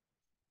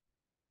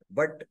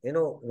 but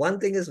one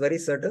thing is very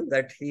certain,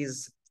 that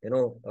he's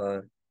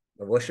a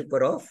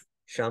worshipper of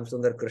Shyam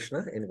Sundar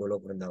Krishna in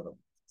Golok Vrindavan.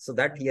 So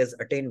that he has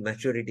attained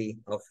maturity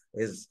of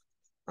his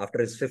after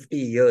his 50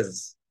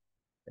 years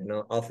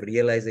of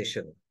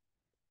realization.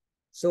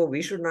 So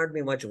we should not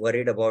be much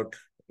worried about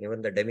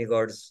even the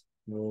demigod's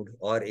mood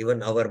or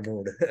even our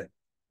mood.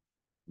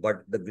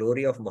 But the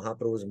glory of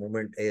Mahaprabhu's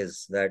movement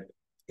is that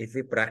if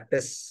we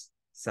practice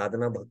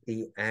sadhana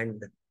bhakti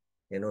and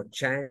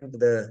chant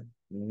the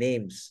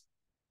names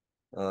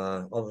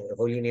of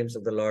holy names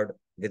of the Lord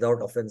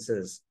without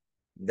offenses,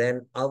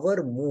 then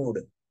our mood,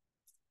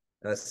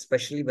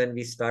 especially when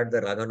we start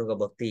the Raganuga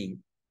Bhakti,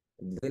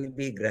 will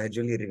be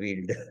gradually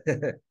revealed.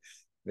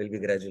 Will be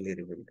gradually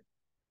revealed.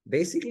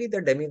 Basically,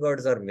 the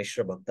demigods are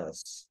Mishra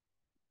Bhaktas.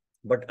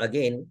 But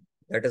again,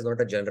 that is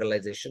not a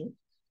generalization.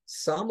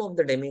 Some of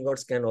the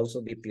demigods can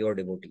also be pure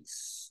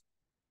devotees.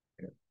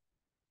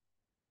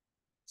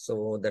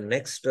 So the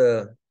next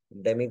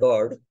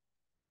demigod,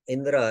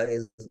 Indra,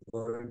 is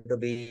going to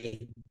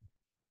be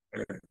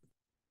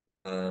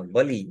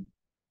Bali,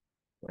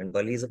 and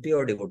Bali is a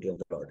pure devotee of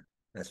the Lord,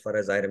 as far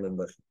as I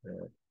remember.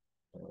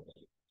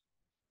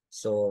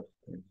 So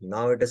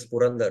now it is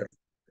Purandar.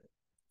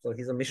 So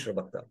he's a Mishra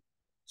Bhakta.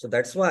 So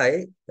that's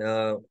why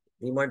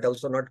we might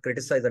also not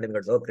criticize the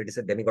demigods or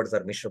criticize demigods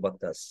are Mishra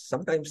Bhaktas.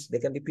 Sometimes they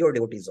can be pure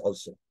devotees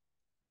also.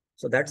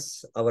 So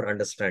that's our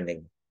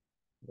understanding,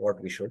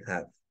 what we should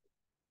have.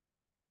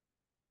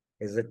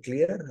 Is it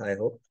clear? I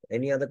hope.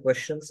 Any other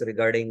questions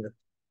regarding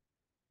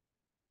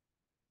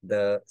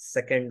the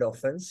second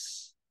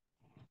offense?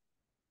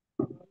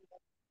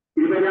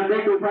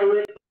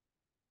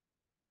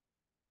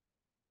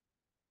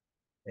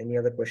 Any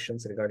other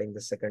questions regarding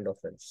the second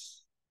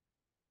offense?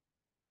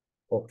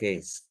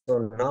 Okay, so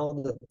now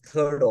the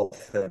third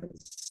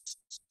offense.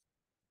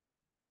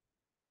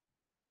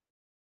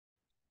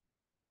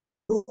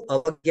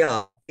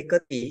 Avagya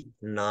ekati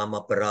nam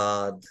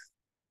aparad.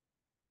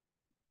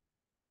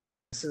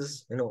 This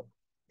is,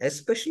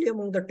 especially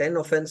among the 10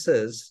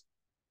 offenses,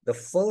 the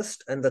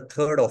first and the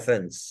third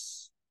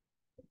offense.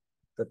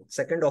 The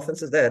second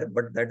offense is there,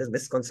 but that is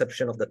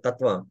misconception of the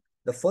tattva.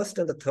 The first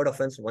and the third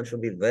offense, one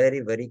should be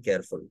very, very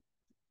careful.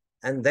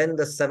 And then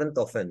the seventh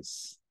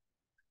offense,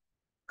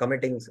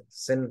 committing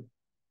sin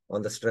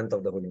on the strength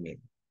of the holy name.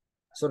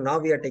 So now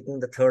we are taking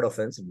the third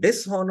offense.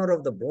 Dishonor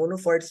of the bona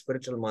fide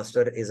spiritual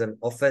master is an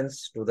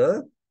offense to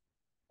the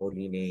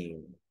holy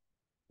name,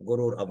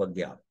 Guru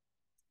Avagya.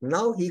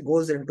 Now he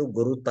goes into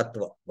Guru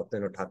Tattva,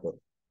 Bhaktivinoda Thakur.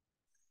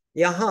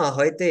 यहाँ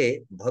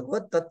होते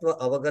भगवत तत्व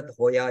अवगत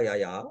होया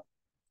या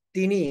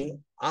तिनी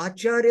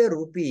आचार्य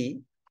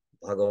रूपी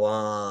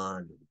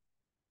भगवान.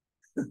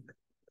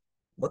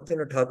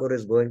 Bhaktivinoda Thakur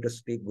is going to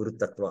speak Guru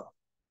Tattva.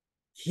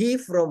 He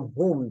from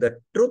whom the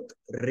truth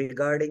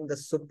regarding the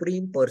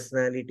Supreme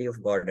Personality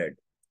of Godhead.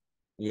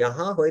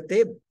 Yaha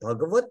hoite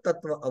Bhagavat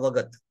Tattva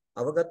Avagat.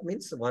 Avagat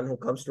means one who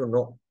comes to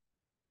know.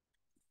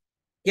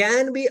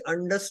 Can be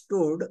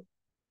understood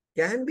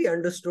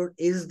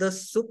is the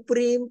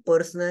Supreme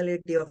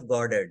Personality of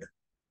Godhead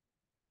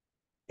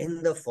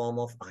in the form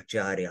of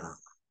Acharya.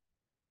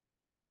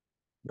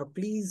 Now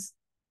please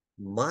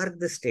mark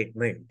the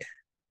statement,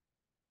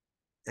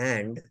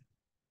 and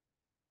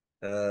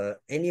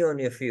any one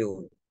of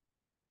you,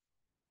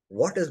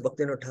 what is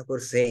Bhaktivinoda Thakur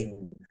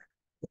saying?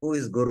 Who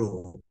is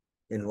Guru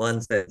in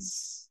one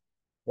sense?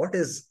 What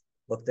is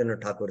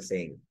Bhaktivinoda Thakur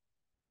saying?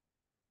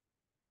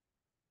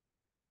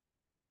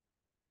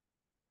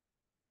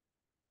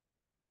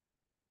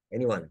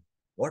 Anyone?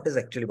 What is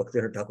actually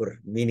Bhaktivinoda Thakur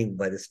meaning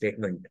by this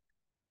statement?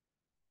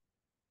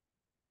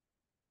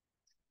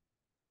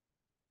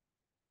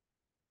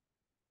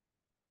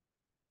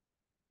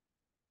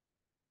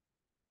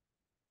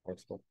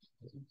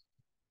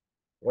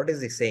 What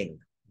is he saying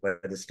by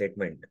this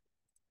statement?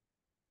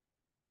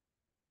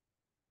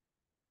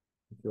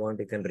 If you want,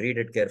 you can read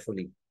it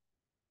carefully.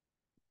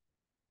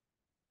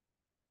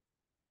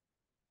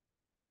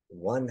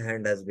 One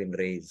hand has been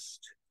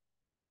raised.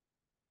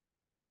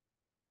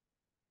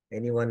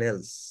 Anyone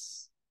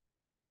else?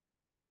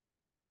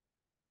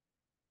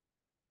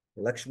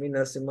 Lakshmi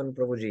Narasimhan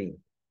Prabhuji.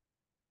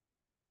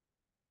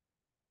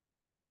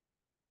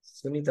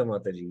 Sunita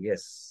Mataji,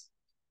 yes.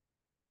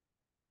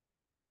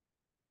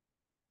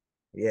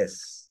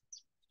 Yes.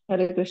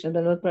 Hare Krishna,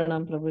 Dandavat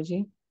Pranam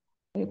Prabhuji.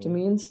 It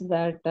means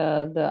that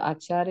the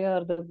Acharya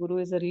or the Guru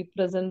is a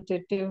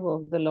representative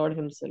of the Lord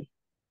himself.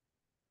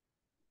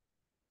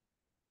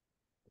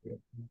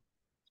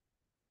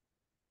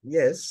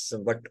 Yes,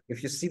 but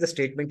if you see the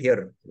statement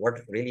here,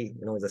 what really,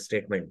 is the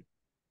statement?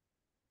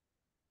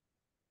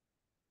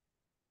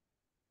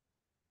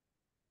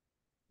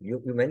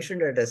 You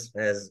mentioned it as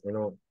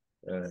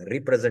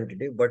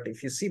representative, but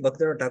if you see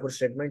Bhaktivinoda Thakur's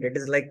statement, it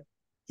is like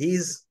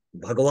he's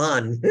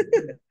Bhagavan.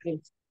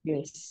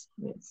 Yes.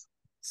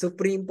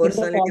 Supreme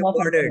Personality of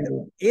Godhead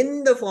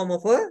in the form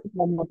of a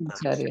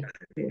Acharya.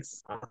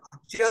 Yes.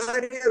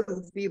 Acharya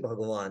Rupi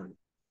Bhagavan.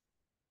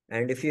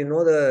 And if you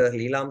know the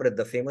Leelamrit,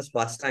 the famous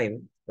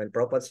pastime, when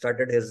Prabhupada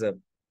started his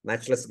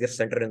Matchless Gift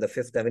Center in the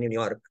Fifth Avenue, New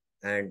York,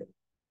 and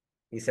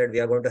he said, we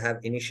are going to have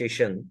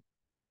initiation.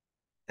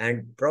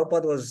 And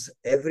Prabhupada was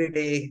every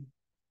day,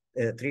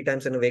 3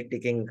 times in a week,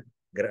 taking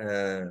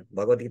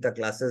Bhagavad Gita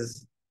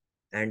classes,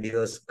 and he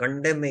was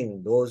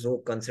condemning those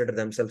who consider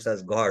themselves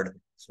as God,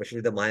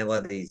 especially the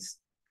Mayavadis,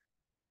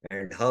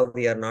 and how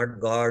we are not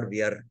God,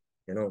 we are,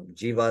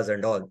 jivas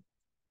and all.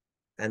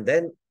 And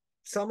then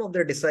some of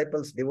the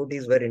disciples,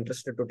 devotees, were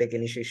interested to take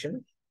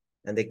initiation,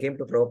 and they came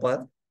to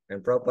Prabhupada,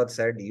 and Prabhupada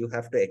said, you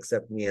have to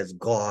accept me as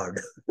God.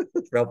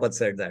 Prabhupada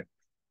said that.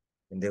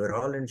 And they were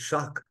all in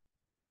shock.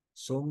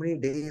 So many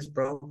days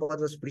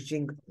Prabhupada was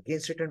preaching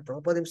against it, and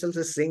Prabhupada himself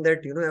is saying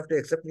that, you have to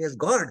accept me as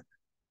God.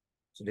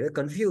 So they were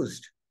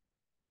confused.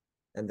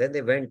 And then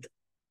they went to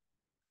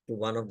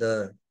one of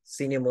the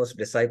senior most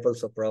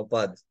disciples of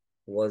Prabhupada,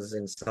 who was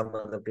in some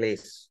other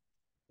place.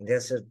 And they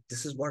said,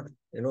 this is what,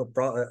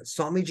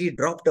 Swamiji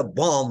dropped a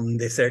bomb,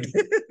 they said.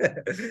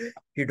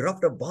 He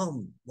dropped a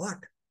bomb. What?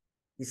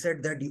 He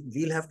said that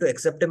we'll have to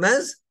accept him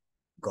as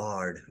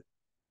God.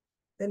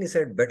 Then he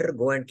said, better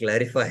go and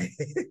clarify,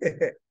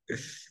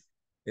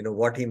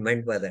 what he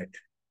meant by that.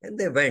 And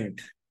they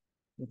went.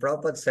 And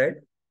Prabhupada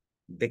said,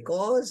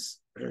 because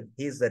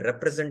he is the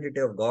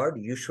representative of God,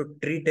 you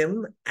should treat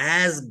him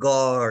as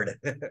God.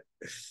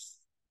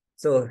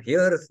 So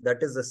here,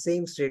 that is the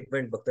same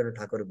statement Bhaktivinoda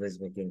Thakur is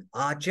making.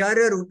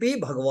 Acharya Rupi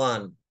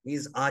Bhagwan. He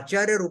is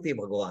Acharya Rupi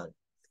Bhagwan.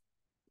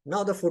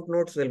 Now the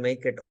footnotes will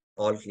make it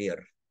all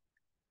clear.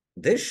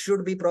 This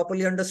should be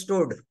properly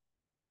understood.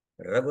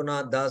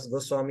 Raghunath Das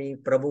Goswami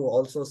Prabhu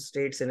also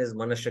states in his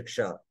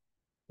Manashiksha,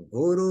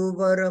 Guru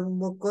Varam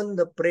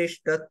Mukunda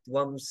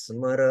Preshtatvam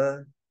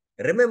Smara.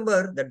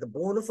 Remember that the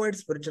bona fide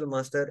spiritual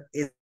master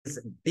is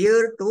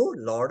dear to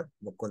Lord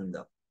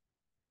Mukunda.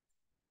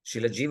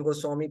 Srila Jiva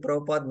Goswami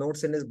Prabhupada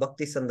notes in his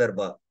Bhakti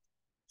Sandarbha,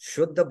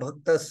 Shuddha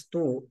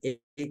Bhaktastu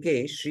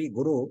Eke Shri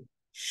Guru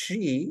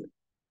Shri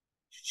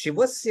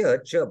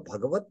Shivasya cha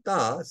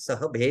Bhagavata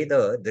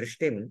Sahabheda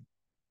Drishtim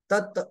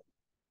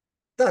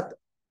Tat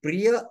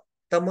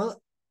Priyatama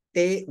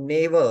Te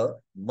Neva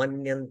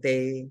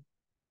Manyante.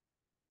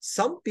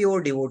 Some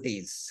pure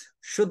devotees,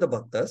 Shuddha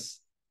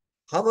Bhaktas,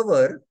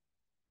 however,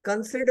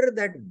 consider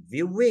that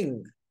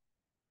viewing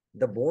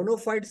the bona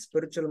fide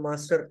spiritual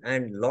master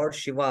and Lord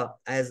Shiva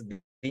as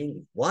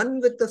being one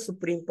with the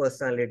Supreme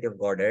Personality of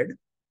Godhead,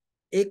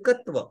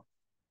 Ekatva,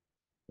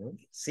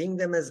 seeing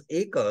them as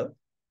Eka,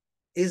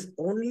 is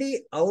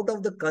only out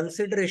of the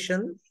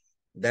consideration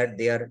that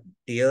they are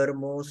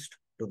dearmost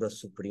to the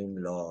Supreme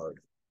Lord.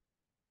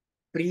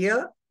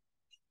 Priya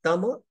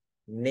Tama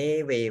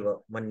Neveva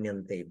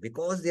Manyante.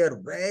 Because they are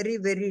very,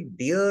 very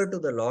dear to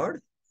the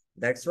Lord,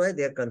 that's why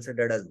they are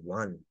considered as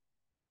one.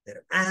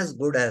 They're as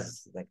good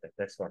as, like that.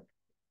 That's what.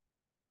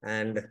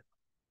 And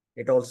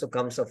it also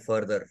comes up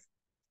further.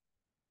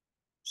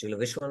 Srila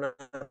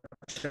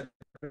Vishwanath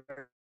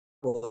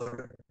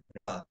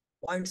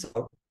points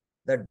out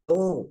that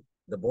though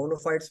the bona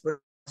fide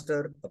spiritual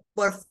master, a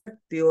perfect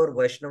pure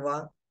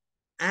Vaishnava,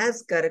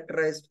 as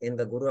characterized in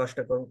the Guru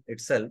Ashtakam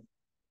itself,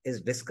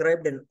 is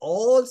described in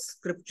all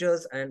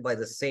scriptures and by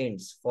the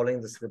saints following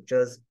the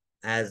scriptures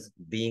as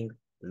being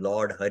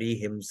Lord Hari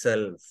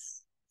himself.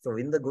 So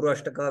in the Guru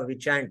Ashtaka, we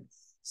chant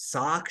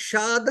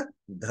Sakshad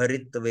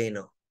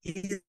Dharitvena.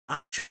 This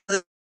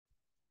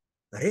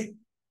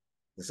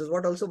is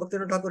what also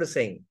Bhaktivinoda Thakur is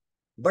saying.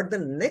 But the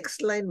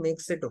next line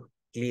makes it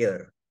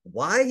clear.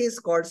 Why he is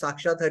called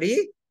Sakshat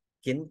Hari?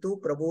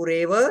 Kintu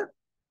Prabhureva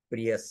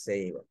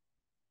Priyaseva.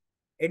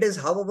 It is,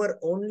 however,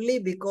 only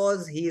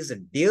because he is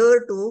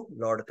dear to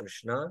Lord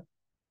Krishna,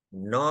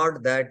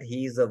 not that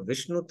he is a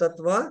Vishnu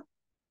Tattva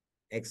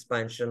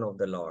expansion of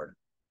the Lord.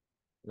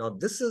 Now,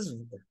 this is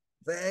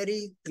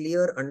very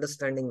clear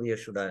understanding we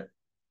should have.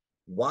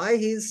 Why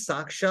he is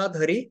Sakshat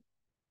Hari?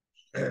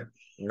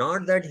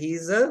 Not that he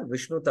is a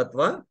Vishnu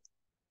Tattva,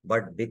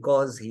 but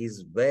because he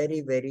is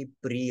very, very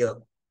Priya,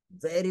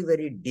 very,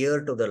 very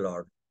dear to the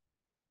Lord.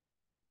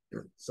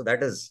 So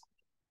that is,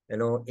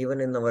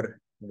 even in our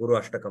Guru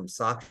Ashtakam,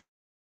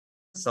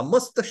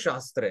 Samasta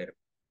Shastra,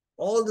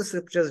 all the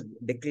scriptures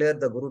declare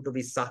the Guru to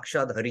be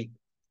Sakshad Hari.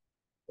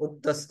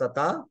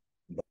 Uttastata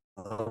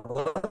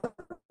Bhava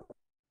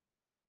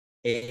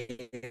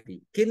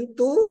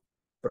Kintu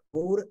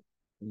Prabhur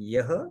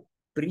Yaha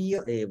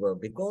Priya Eva,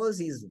 because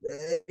he is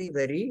very,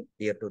 very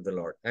dear to the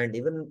Lord. And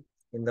even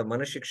in the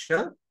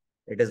Manashiksha,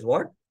 it is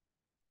what?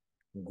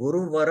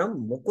 Guru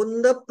Varam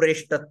Mukunda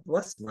Preshtatva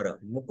Smara.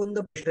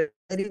 Mukunda very,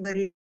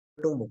 very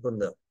to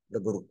Mukunda, the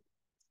Guru.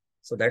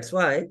 So that's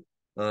why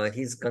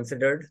he is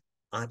considered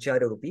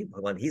Acharya Rupi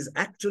Bhagavan. He is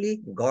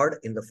actually God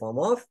in the form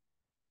of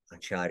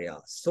Acharya.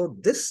 So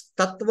this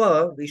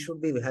Tattva, we should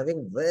be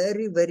having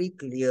very, very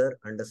clear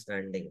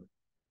understanding.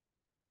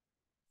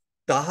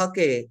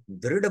 Tahake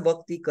Drid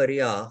Bhakti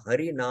Karya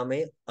Hari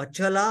Name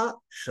Achala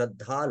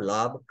Shraddha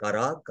Labh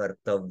Kara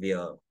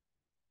Kartavya.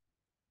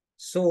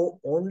 So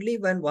only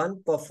when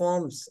one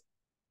performs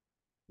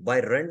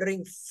by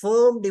rendering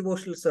firm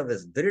devotional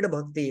service, Drid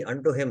Bhakti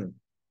unto him,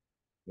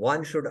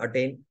 one should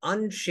attain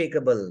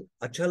unshakable,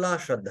 achala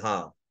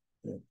shraddha,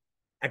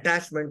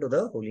 attachment to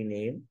the holy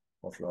name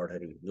of Lord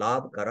Hari.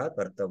 Labh kara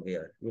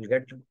kartavya. You'll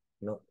get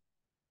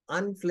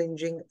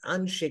unflinching,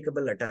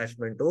 unshakable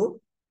attachment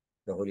to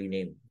the holy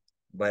name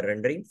by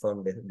rendering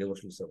firm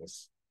devotional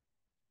service.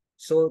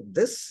 So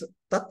this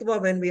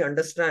tattva, when we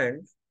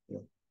understand,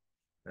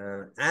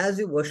 as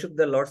we worship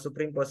the Lord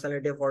Supreme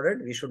Personality of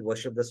Godhead, we should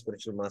worship the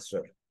spiritual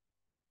master.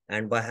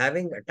 And by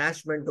having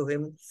attachment to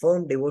him,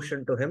 firm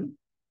devotion to him,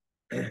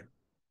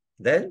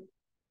 then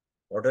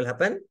what will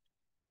happen?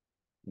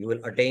 You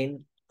will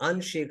attain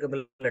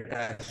unshakable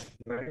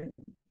attachment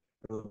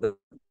to the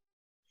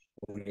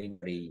holy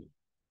Hari.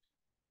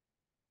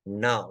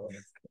 Now,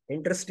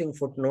 interesting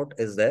footnote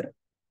is there.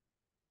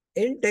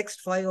 In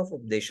text 5 of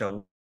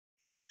Updesham,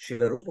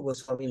 Srila Rupa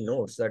Goswami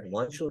notes that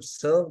one should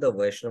serve the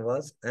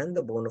Vaishnavas and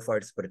the bona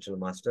fide spiritual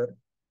master.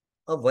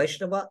 A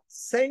Vaishnava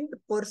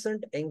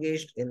 100%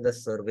 engaged in the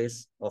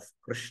service of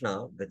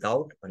Krishna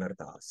without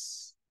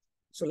anarthas.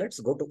 So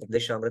let's go to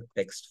Updeshamrit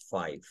text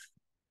 5.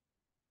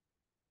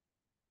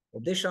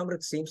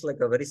 Updeshamrit seems like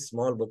a very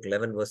small book,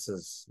 11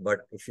 verses,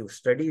 but if you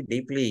study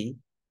deeply,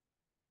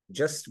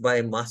 just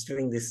by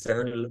mastering these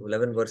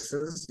 11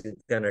 verses, you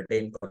can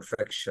attain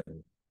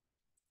perfection.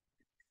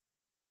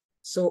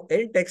 So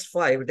in text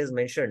 5, it is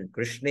mentioned,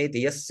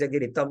 Krishneti yasya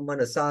giritam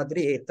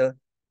manasadriyeta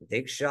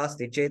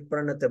dikshasti chet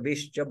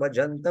pranatabishcha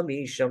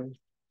bhajantamisham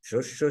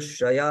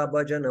shushushaya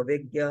bhajana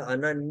vigya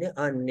ananya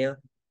anya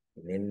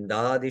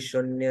nindadi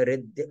shunya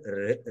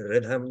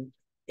ridham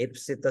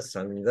ipsita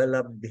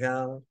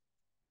sangalabhya.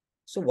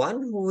 So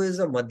one who is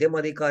a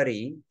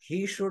madhyamadhikari,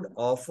 he should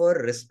offer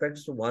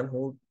respects to one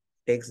who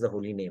takes the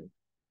holy name.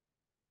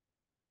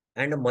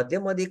 And a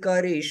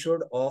madhyamadhikari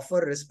should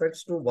offer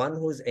respects to one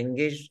who is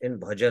engaged in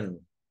bhajan,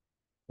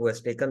 who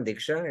has taken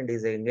diksha and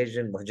is engaged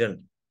in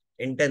bhajan,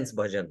 intense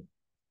bhajan.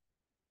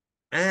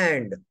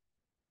 And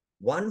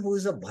one who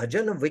is a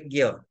bhajan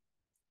vigya,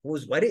 who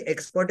is very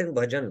expert in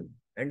bhajan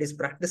and is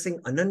practicing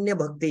ananya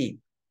bhakti,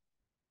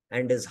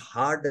 and his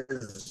heart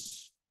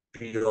is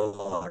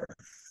pure.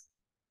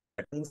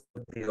 That means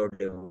pure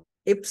devotee.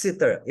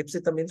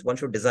 Ipsita means one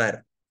should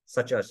desire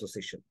such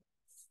association.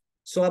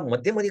 So a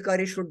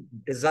madhyamadhikari should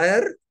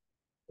desire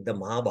the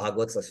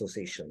Mahabhagavats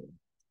association.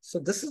 So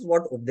this is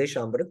what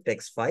Updeshamrit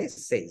text 5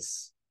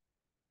 says,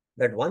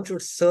 that one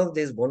should serve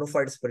these bona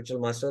fide spiritual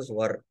masters who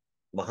are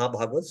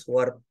Mahabhagavats, who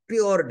are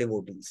pure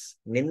devotees.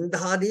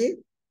 Nindhadi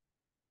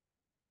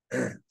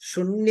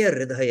Shunya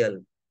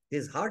Ridhayal.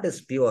 His heart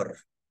is pure,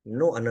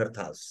 no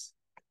anarthas.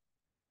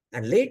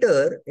 And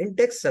later, in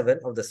text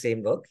 7 of the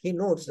same work, he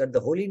notes that the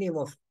holy name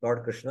of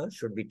Lord Krishna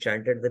should be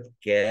chanted with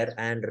care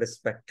and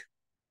respect.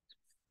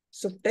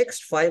 So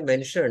text 5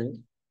 mentioned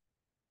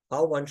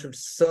how one should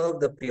serve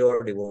the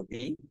pure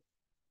devotee.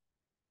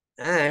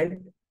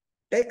 And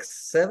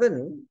text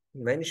 7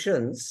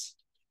 mentions,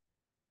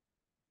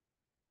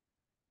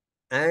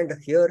 and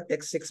here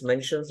text 6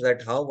 mentions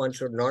that how one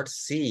should not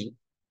see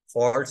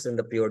faults in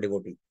the pure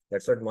devotee.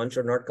 That's what one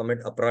should not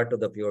commit aparad to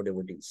the pure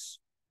devotees.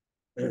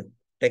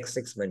 Text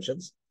 6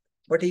 mentions.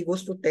 But he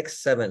goes to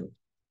text 7.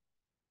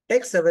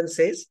 Text 7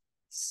 says,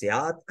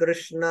 Syat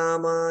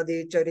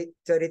Krishnamadi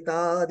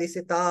charitadi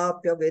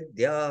sitapya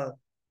vidya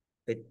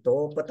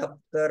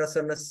pittopatapta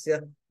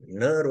rasanasya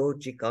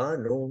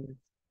narochikanu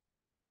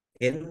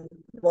hinvadarat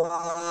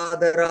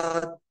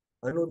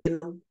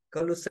anudinam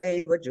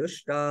kalusaiva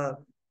jushta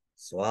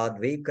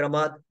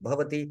swadvikramat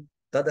bhavati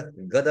tad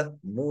gada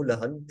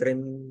mulahantri.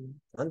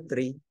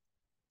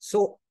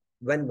 So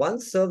when one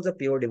serves the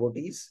pure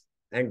devotees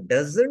and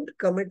doesn't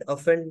commit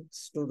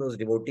offense to those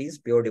devotees,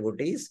 pure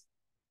devotees,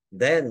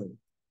 then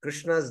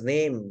Krishna's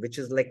name, which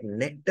is like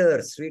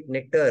nectar, sweet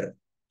nectar,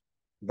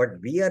 but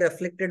we are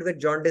afflicted with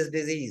jaundice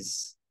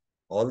disease.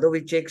 Although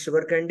we take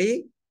sugar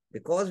candy,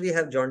 because we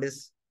have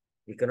jaundice,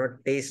 we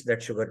cannot taste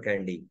that sugar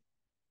candy.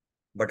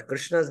 But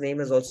Krishna's name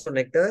is also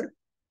nectar.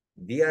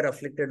 We are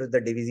afflicted with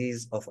the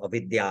disease of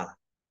avidya.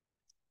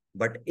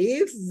 But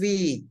if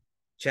we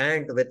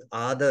chant with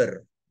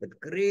adar, with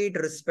great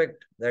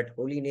respect, that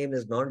holy name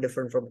is not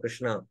different from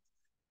Krishna,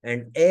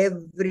 and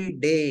every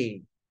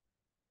day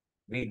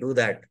we do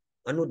that,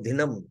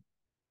 anudhinam,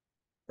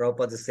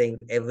 Prabhupada is saying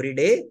every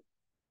day,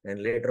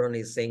 and later on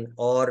he's saying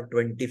or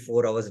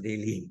 24 hours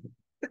daily.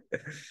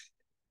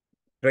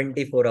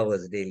 24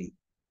 hours daily.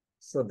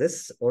 So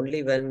this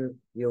only when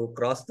you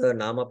cross the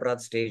Namaprad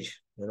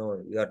stage,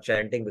 your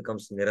chanting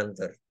becomes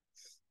nirantar.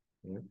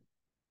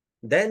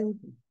 Then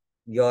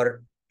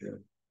your,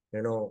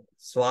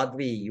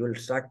 swadvi, you will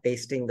start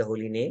tasting the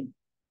holy name,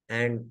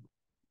 and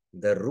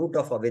the root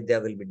of avidya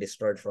will be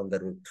destroyed from the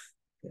root.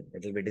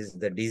 It will be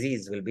the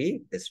disease will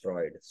be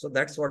destroyed. So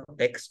that's what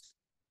text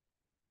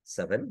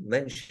 7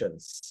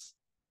 mentions.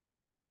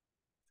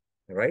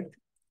 Right?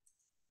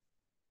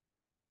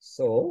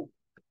 So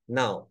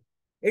now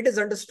it is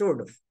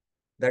understood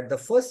that the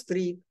first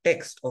 3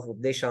 texts of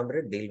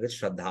Updeshamrit deal with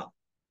Shraddha.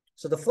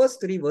 So the first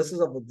 3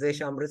 verses of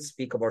Updeshamrit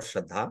speak about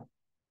Shraddha.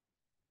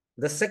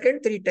 The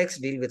second 3 texts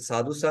deal with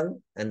Sadhu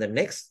Sang, and the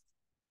next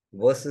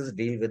verses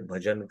deal with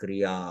Bhajan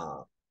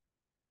Kriya.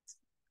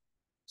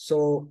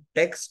 So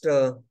text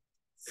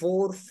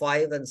 4,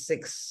 5 and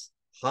 6,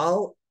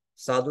 how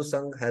sadhu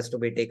sang has to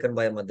be taken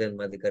by a Madhyam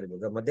Adhikari.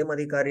 The Madhyam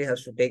Adhikari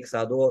has to take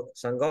sadhu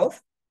sang of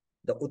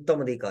the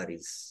Uttam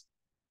Adhikaris,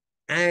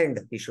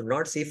 and he should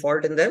not see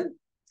fault in them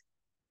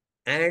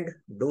and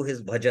do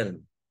his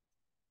bhajan.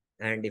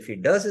 And if he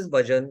does his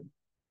bhajan,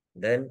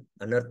 then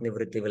anarth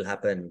nivritti will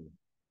happen.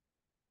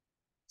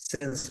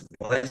 Since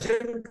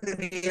bhajan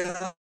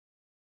kriya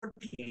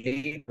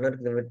lead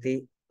anarth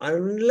nivritti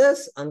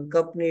unless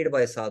accompanied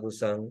by sadhu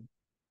sang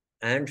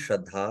and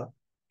shraddha,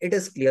 it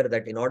is clear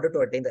that in order to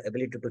attain the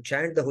ability to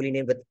chant the holy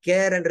name with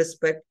care and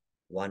respect,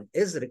 one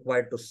is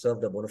required to serve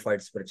the bona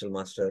fide spiritual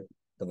master,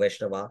 the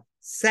Vaishnava,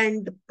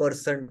 sent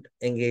person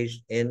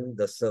engaged in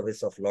the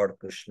service of Lord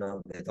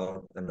Krishna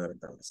without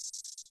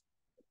anarthas.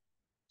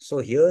 So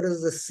here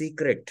is the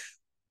secret,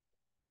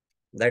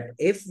 that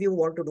if you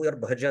want to do your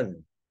bhajan,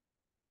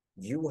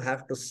 you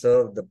have to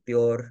serve the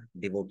pure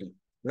devotee.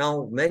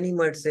 Now, many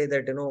might say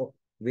that,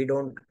 we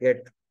don't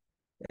get,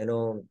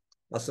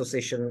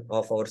 association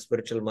of our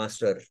spiritual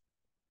master.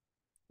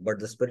 But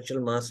the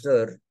spiritual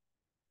master,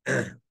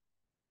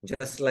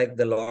 just like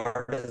the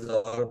Lord is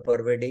all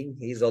pervading,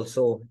 he is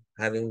also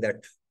having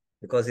that,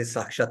 because he's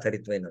Sakshat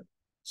Haritvena.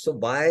 So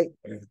by,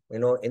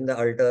 in the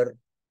altar,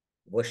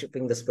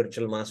 worshipping the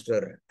spiritual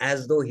master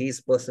as though he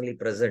is personally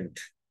present,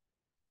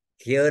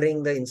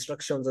 hearing the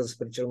instructions of the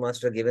spiritual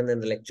master given in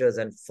the lectures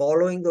and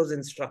following those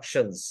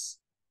instructions,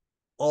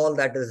 all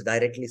that is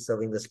directly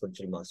serving the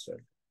spiritual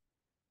master.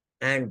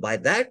 And by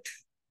that,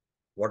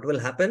 what will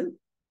happen?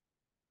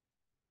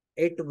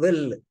 It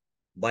will,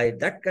 by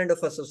that kind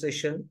of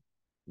association,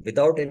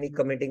 without any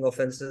committing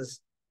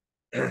offenses,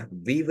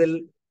 we will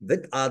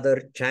with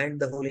other chant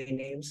the holy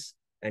names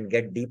and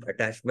get deep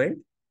attachment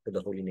to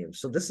the holy names.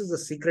 So this is the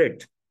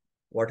secret,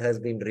 what has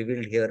been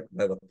revealed here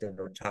by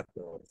Bhaktivinoda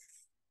Thakur.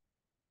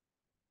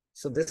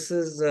 So this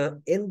is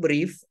in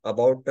brief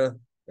about, the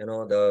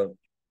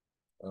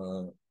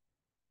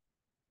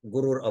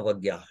Gurur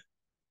Avagya.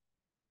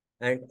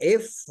 And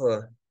if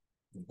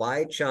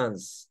by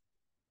chance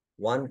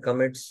one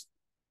commits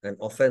an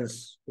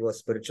offense to a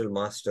spiritual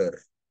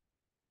master,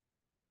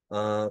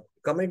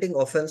 committing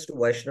offense to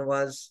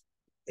Vaishnavas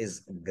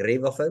is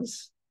grave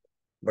offense.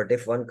 But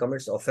if one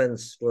commits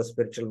offense to a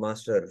spiritual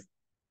master,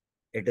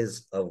 it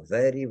is a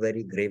very,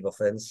 very grave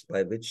offense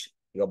by which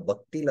your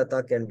bhakti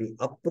lata can be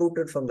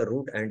uprooted from the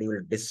root, and you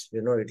will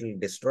it will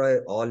destroy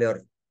all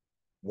your,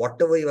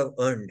 whatever you have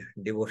earned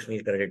devotional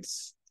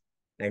credits,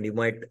 and you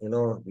might,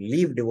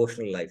 leave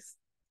devotional life.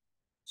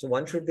 So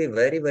one should be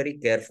very, very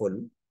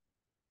careful.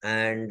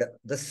 And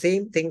the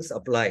same things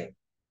apply.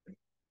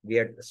 We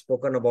had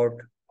spoken about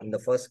in the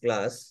first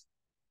class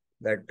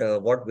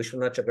that what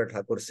Vishwanath Chakra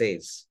Thakur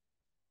says,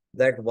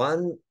 that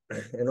one,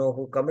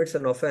 who commits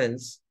an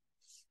offense,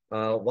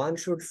 one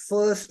should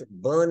first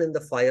burn in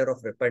the fire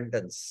of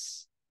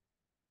repentance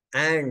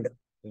and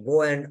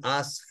go and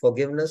ask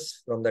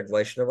forgiveness from that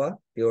Vaishnava,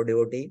 pure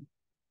devotee,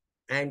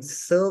 and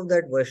serve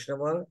that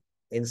Vaishnava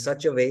in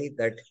such a way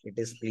that it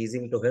is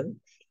pleasing to him.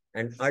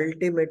 And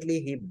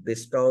ultimately, he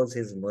bestows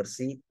his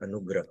mercy,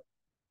 anugrah.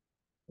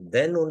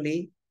 Then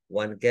only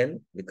one can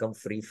become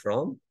free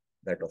from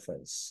that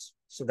offense.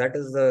 So that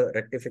is the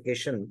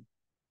rectification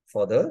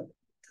for the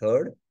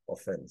third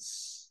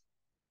offense.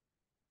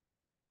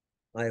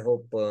 I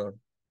hope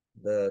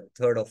the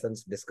third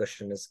offense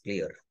discussion is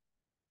clear.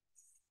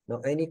 Now,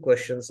 any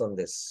questions on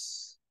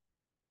this?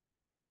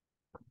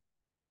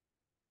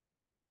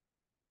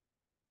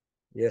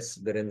 Yes,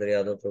 Birendra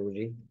Yadav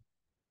Prabhuji.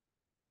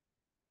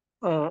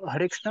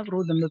 Hare Krishna,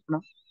 Prabhu Dandapana.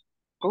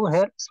 Prabhu,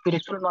 here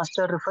spiritual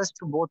master refers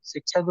to both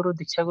Shiksha Guru,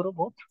 Diksha Guru,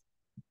 both?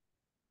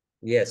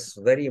 Yes,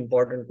 very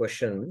important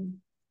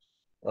question.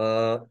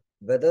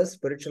 Whether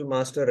spiritual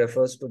master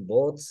refers to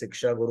both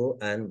Siksha Guru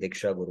and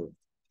Diksha Guru.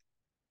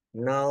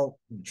 Now,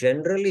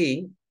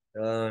 generally,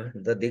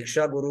 the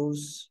Diksha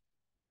Gurus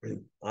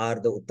are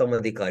the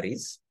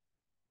Uttamadhikaris,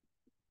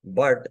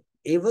 but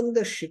even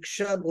the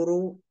Shiksha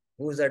Guru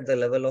who is at the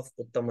level of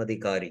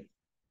Uttamadhikari,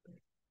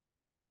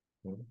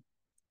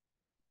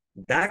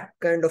 that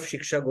kind of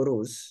Shiksha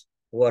Gurus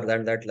who are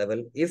at that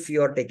level, if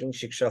you are taking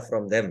Shiksha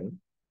from them,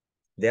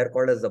 they are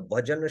called as the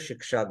Bhajana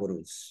Shiksha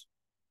Gurus.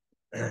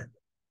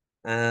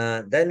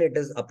 Then it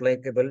is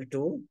applicable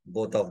to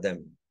both of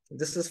them.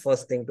 This is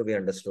first thing to be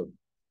understood.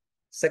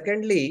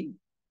 Secondly,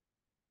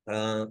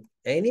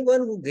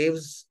 anyone who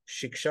gives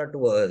Shiksha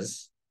to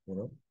us,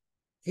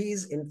 he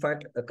is in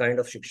fact a kind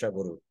of Shiksha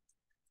Guru.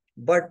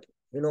 But,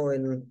 in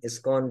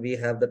ISKCON, we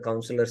have the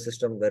counselor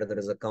system where there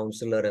is a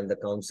counselor and the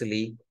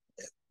counselee.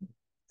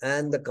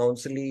 And the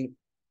counselee,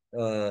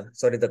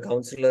 the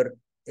counselor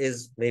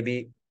is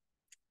maybe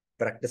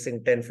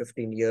practicing 10,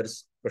 15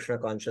 years Krishna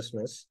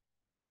consciousness,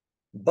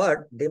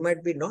 but they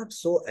might be not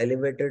so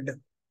elevated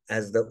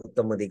as the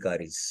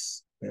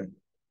Uttamadhikaris.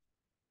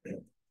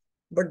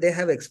 But they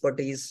have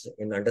expertise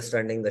in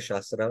understanding the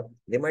Shastra.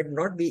 They might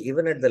not be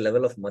even at the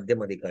level of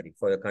Madhyamadhikari,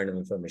 for your kind of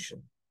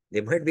information.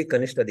 They might be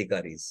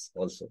Kanishtadhikaris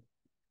also.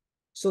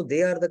 So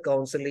they are the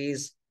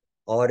counselees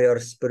or your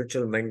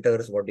spiritual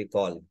mentors, what we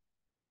call.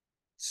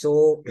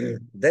 So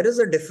there is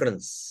a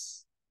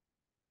difference.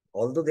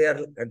 Although they are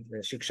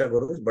Shiksha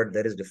Gurus, but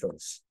there is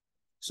difference.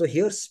 So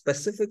here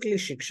specifically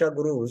Shiksha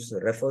Gurus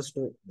refers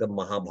to the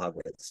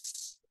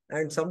Mahabhagavats.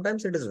 And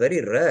sometimes it is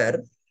very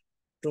rare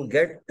to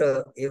get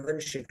even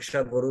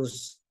Shiksha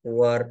Gurus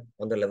who are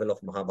on the level of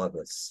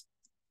Mahabhagavats.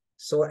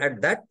 So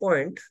at that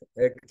point,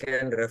 it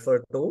can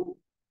refer to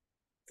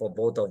for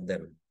both of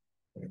them.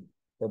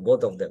 For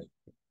both of them.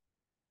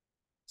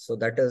 So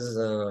that is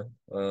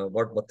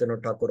what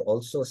Bhaktivinoda Thakur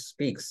also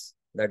speaks,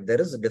 that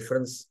there is a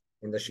difference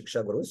in the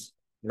Shiksha Gurus.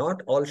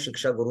 Not all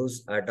Shiksha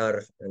Gurus at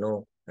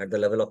the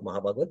level of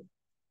Mahabhagat.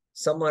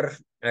 Some are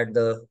at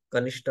the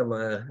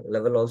Kanishta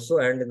level also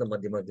and in the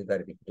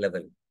Madhyamadhikari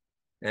level.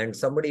 And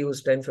somebody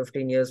who's 10,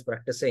 15 years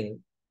practicing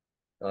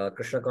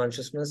Krishna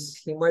consciousness,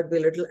 he might be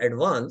a little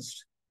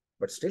advanced,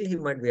 but still he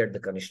might be at the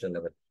Kanishta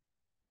level.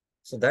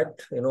 So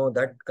that,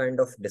 that kind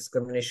of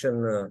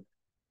discrimination,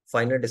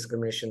 finer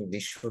discrimination we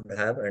should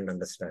have and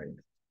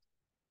understand.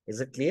 Is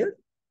it clear?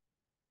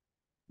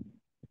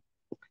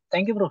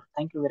 Thank you, bro.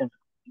 Thank you very much.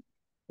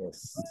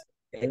 Yes.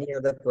 Any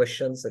other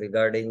questions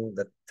regarding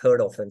the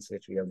third offense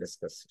which we have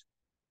discussed?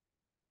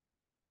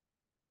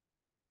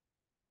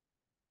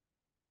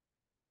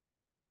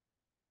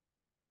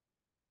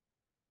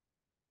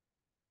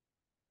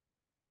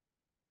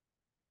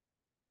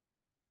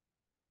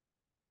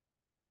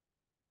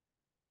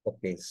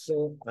 Okay,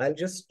 so I'll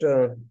just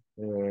go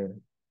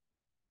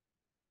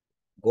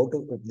to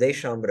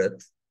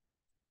Updeshamrit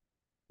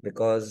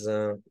because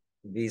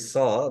we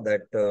saw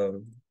that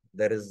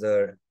there is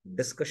a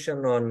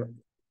discussion on,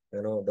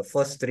 the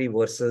first three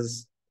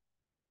verses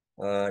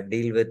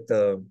deal with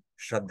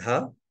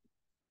Shraddha.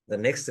 The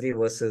next three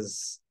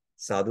verses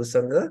Sadhu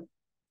Sangha,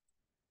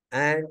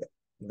 and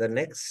the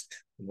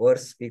next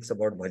verse speaks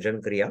about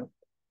Bhajan Kriya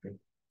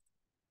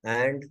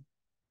and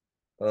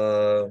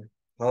how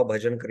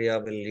Bhajan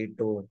Kriya will lead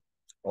to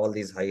all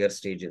these higher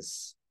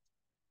stages.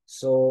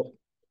 So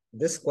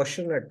this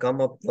question had come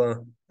up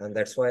and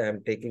that's why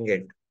I'm taking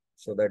it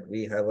so that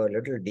we have a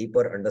little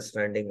deeper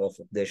understanding of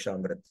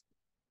Updeshamrit.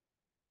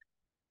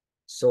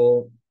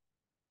 So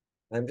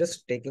I'm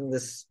just taking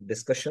this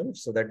discussion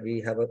so that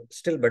we have a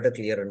still better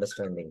clear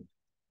understanding.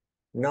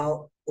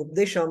 Now,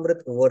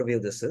 Updeshamrit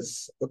overview, this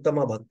is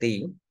Uttama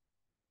Bhakti.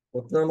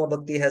 Uttama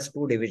Bhakti has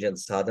two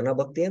divisions, Sadhana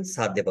Bhakti and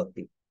Sadhya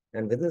Bhakti.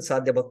 And within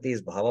Sadhya Bhakti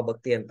is Bhava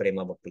Bhakti and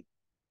Prema Bhakti.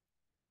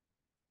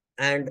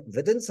 And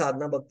within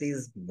Sadhana Bhakti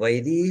is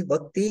Vaidhi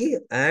Bhakti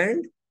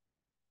and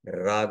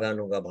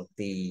Raganuga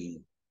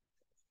Bhakti.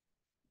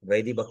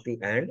 Vaidhi Bhakti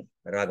and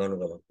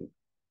Raganuga Bhakti.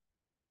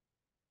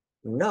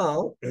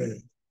 Now,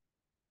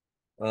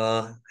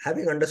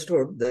 having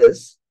understood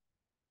this,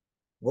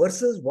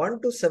 verses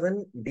 1 to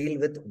 7 deal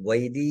with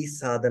Vaidhi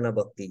Sadhana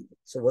Bhakti.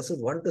 So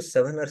verses 1 to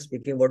 7 are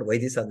speaking about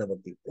Vaidhi Sadhana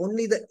Bhakti.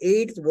 Only the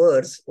 8th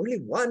verse, only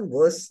one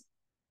verse,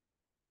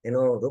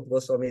 Rupa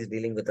Goswami is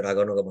dealing with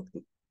Raganuga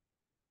Bhakti.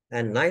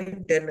 And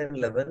 9, 10, and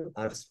 11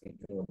 are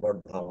speaking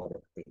about Bhava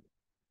Bhakti.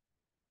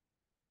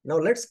 Now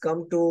let's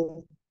come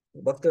to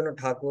Bhaktivinoda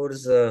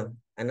Thakur's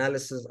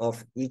analysis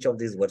of each of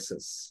these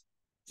verses.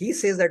 He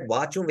says that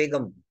Vacho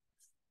Vegam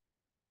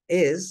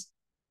is,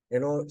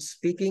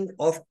 speaking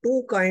of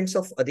two kinds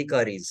of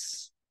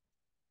adhikaris.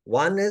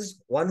 One is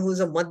one who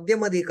is a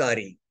Madhyam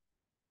Adhikari.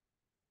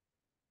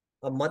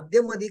 A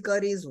Madhyam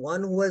Adhikari is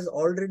one who has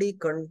already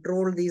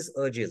controlled these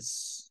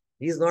urges.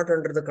 He is not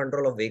under the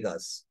control of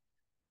Vegas.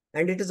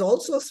 And it is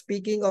also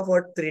speaking of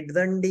a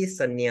Tridandi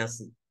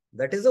Sannyasi.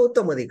 That is a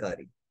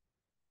Uttamadhikari.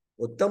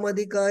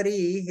 Uttamadhikari,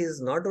 he has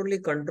not only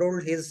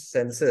controlled his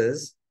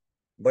senses,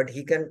 but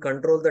he can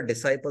control the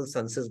disciples'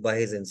 senses by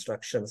his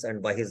instructions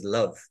and by his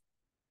love.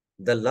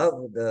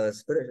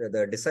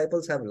 The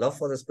disciples have love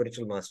for the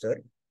spiritual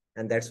master,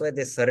 and that's why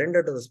they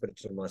surrender to the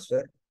spiritual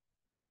master.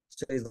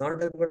 So he's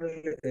not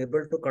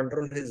able to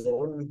control his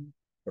own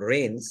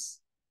reins,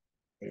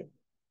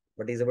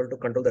 but he's able to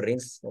control the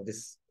reins of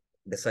his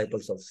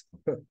disciples also.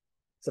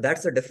 So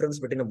that's the difference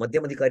between a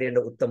Madhyamadhikari and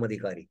a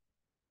Uttamadhikari.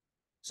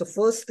 So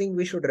first thing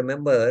we should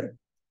remember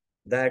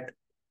that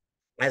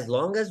as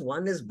long as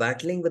one is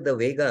battling with the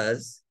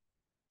Vegas,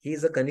 he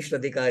is a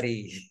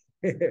Kanishtadhikari.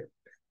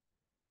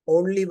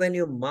 Only when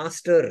you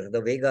master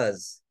the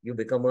Vegas, you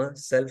become a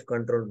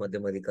self-controlled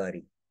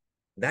Madhyamadhikari.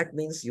 That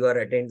means you are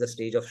attained the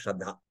stage of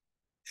Shraddha.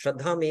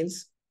 Shraddha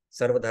means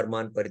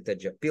Sarvadharman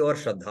Parityajya, pure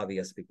Shraddha we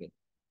are speaking.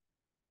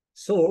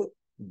 So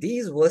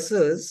these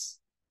verses,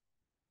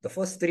 the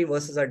first three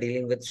verses are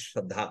dealing with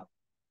Shraddha.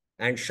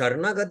 And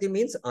Sharnagati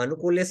means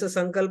Anukulesa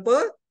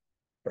Sankalpa,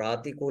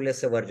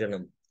 Pratikulesa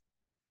Varjanam.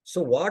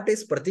 So what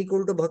is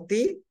Pratikul to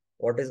Bhakti?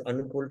 What is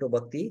Anukul to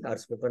Bhakti are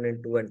spoken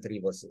in 2 and 3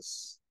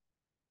 verses.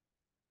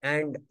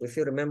 And if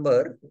you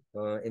remember,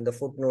 in the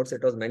footnotes,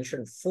 it was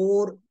mentioned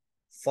 4,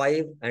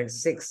 5, and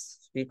 6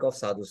 speak of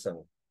Sadhu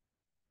Sangha.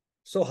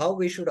 So how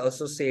we should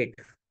associate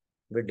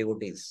with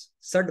devotees?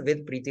 Sad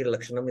with Preeti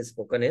Lakshanam is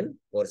spoken in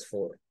verse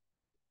 4.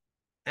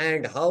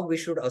 And how we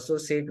should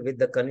associate with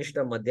the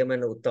Kanishta, Madhyam,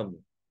 and Uttam.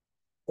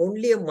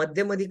 Only a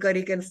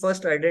Madhyamadhikari can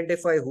first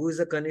identify who is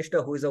a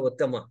Kanishta, who is a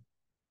Uttama.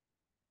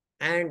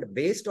 And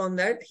based on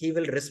that, he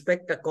will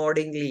respect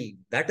accordingly.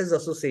 That is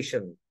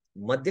association.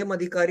 Madhyam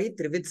Adhikari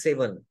Trivid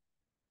Sevan.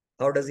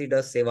 How does he do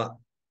seva?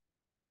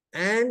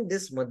 And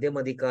this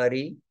Madhyam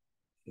Adhikari,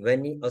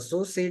 when he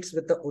associates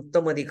with the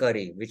Uttam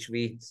Adhikari, which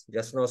we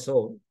just now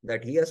saw,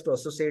 that he has to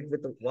associate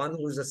with one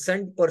who is a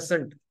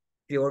 100%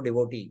 pure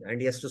devotee,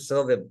 and he has to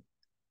serve him.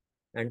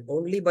 And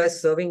only by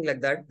serving like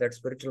that, that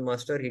spiritual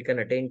master, he can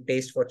attain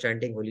taste for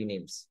chanting holy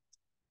names.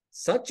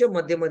 Such a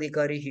Madhyam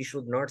Adhikari, he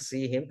should not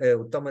see him,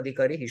 Uttam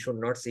Adhikari, he should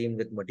not see him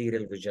with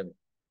material vision.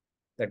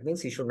 That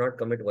means he should not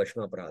commit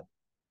Vaishnava Aparadha.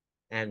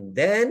 And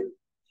then,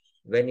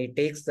 when he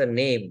takes the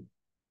name,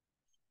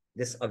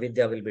 this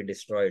avidya will be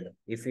destroyed.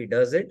 If he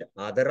does it,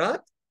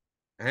 Adarat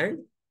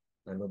and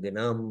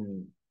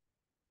Anudinam.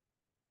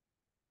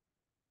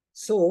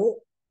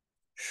 So,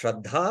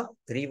 Shraddha,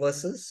 3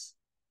 verses,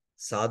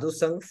 Sadhu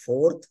Sang,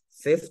 4th,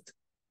 5th,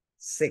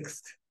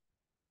 6th.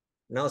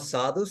 Now,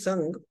 Sadhu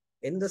Sang,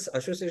 in this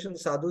association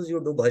sadhus,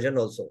 you do bhajan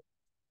also.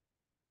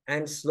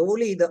 And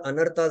slowly the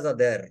anarthas are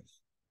there.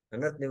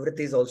 Anarth nivritti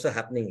is also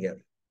happening here.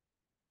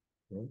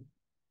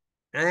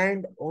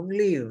 And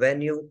only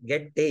when you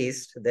get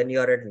taste, then you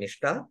are at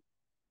Nishta.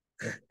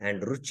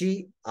 And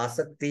Ruchi,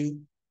 Asakti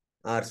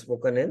are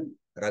spoken in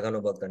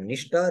Raganubhakta.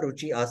 Nishta,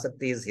 Ruchi,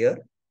 Asakti is here.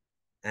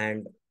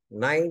 And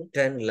 9,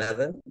 10,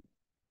 11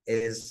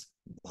 is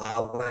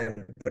Bhava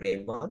and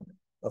Prema.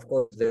 Of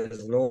course, there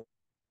is no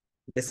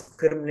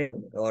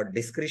discrimination or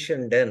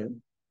discretion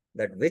then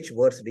that which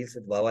verse deals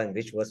with Bhava and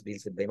which verse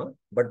deals with Prema,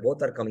 but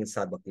both are coming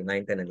Sad Bhakti,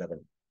 9, 10, 11.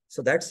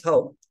 So that's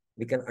how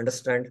we can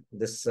understand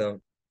this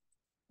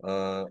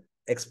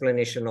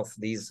explanation of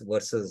these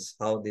verses,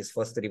 how these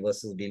first 3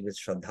 verses deal with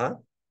Shraddha.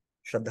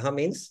 Shraddha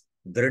means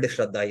Drid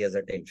Shraddha he has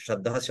attained.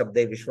 Shraddha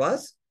Shabde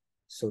Vishwas,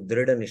 so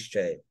Drid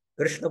Nishchay.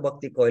 Krishna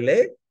Bhakti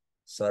Koile,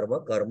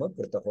 Sarva Karma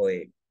Krita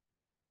Hoye.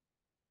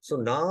 So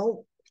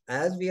now,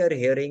 as we are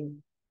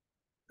hearing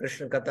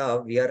Krishna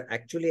Katha, we are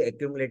actually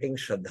accumulating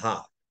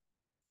Shraddha.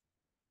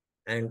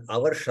 And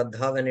our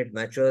Shraddha, when it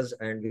matures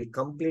and we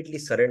completely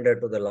surrender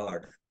to the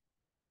Lord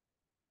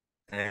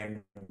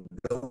and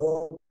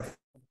don't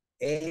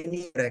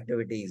any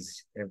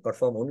activities and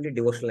perform only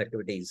devotional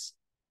activities,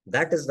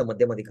 that is the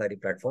Madhyam Adhikari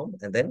platform.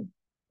 And then,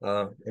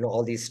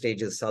 all these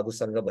stages, Sadhu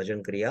Sangha,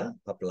 Bhajan Kriya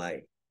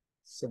apply.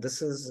 So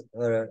this is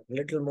a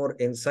little more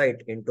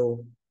insight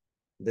into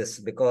this,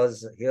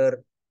 because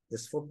here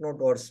this footnote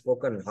was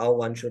spoken, how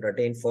one should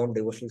attain firm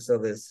devotional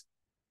service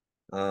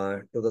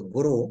to the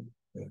Guru,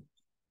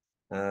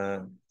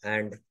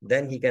 and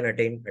then he can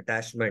attain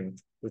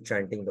attachment to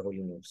chanting the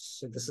holy names.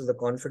 So this is a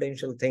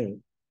confidential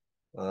thing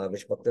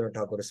which Bhaktivinoda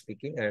Thakur is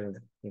speaking, and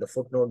in the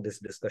footnote this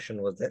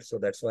discussion was there. So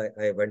that's why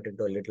I went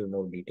into a little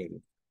more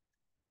detail.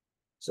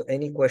 So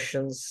any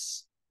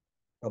questions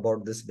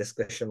about this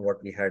discussion,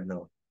 what we had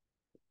now?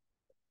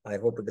 I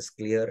hope it is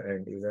clear,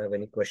 and if you have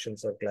any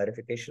questions or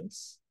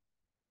clarifications.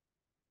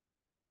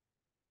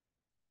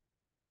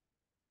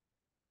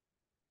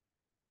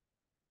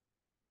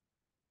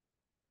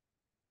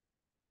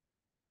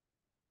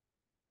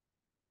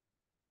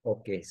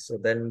 Okay, so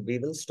then we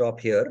will stop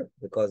here,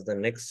 because the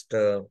next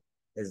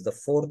is the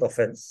 4th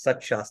offense,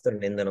 Sat Shastra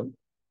Nindanam.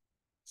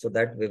 So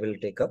that we will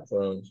take up.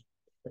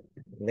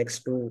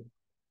 Next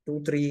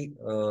 3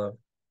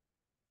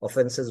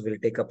 offenses we'll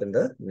take up in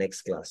the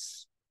next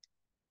class.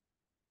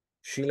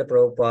 Srila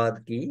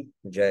Prabhupada ki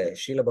Jai,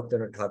 Srila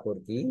Bhaktivinoda Thakur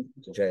ki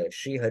Jai,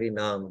 Shri Hari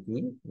Naam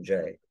ki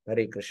Jai.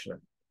 Hare Krishna.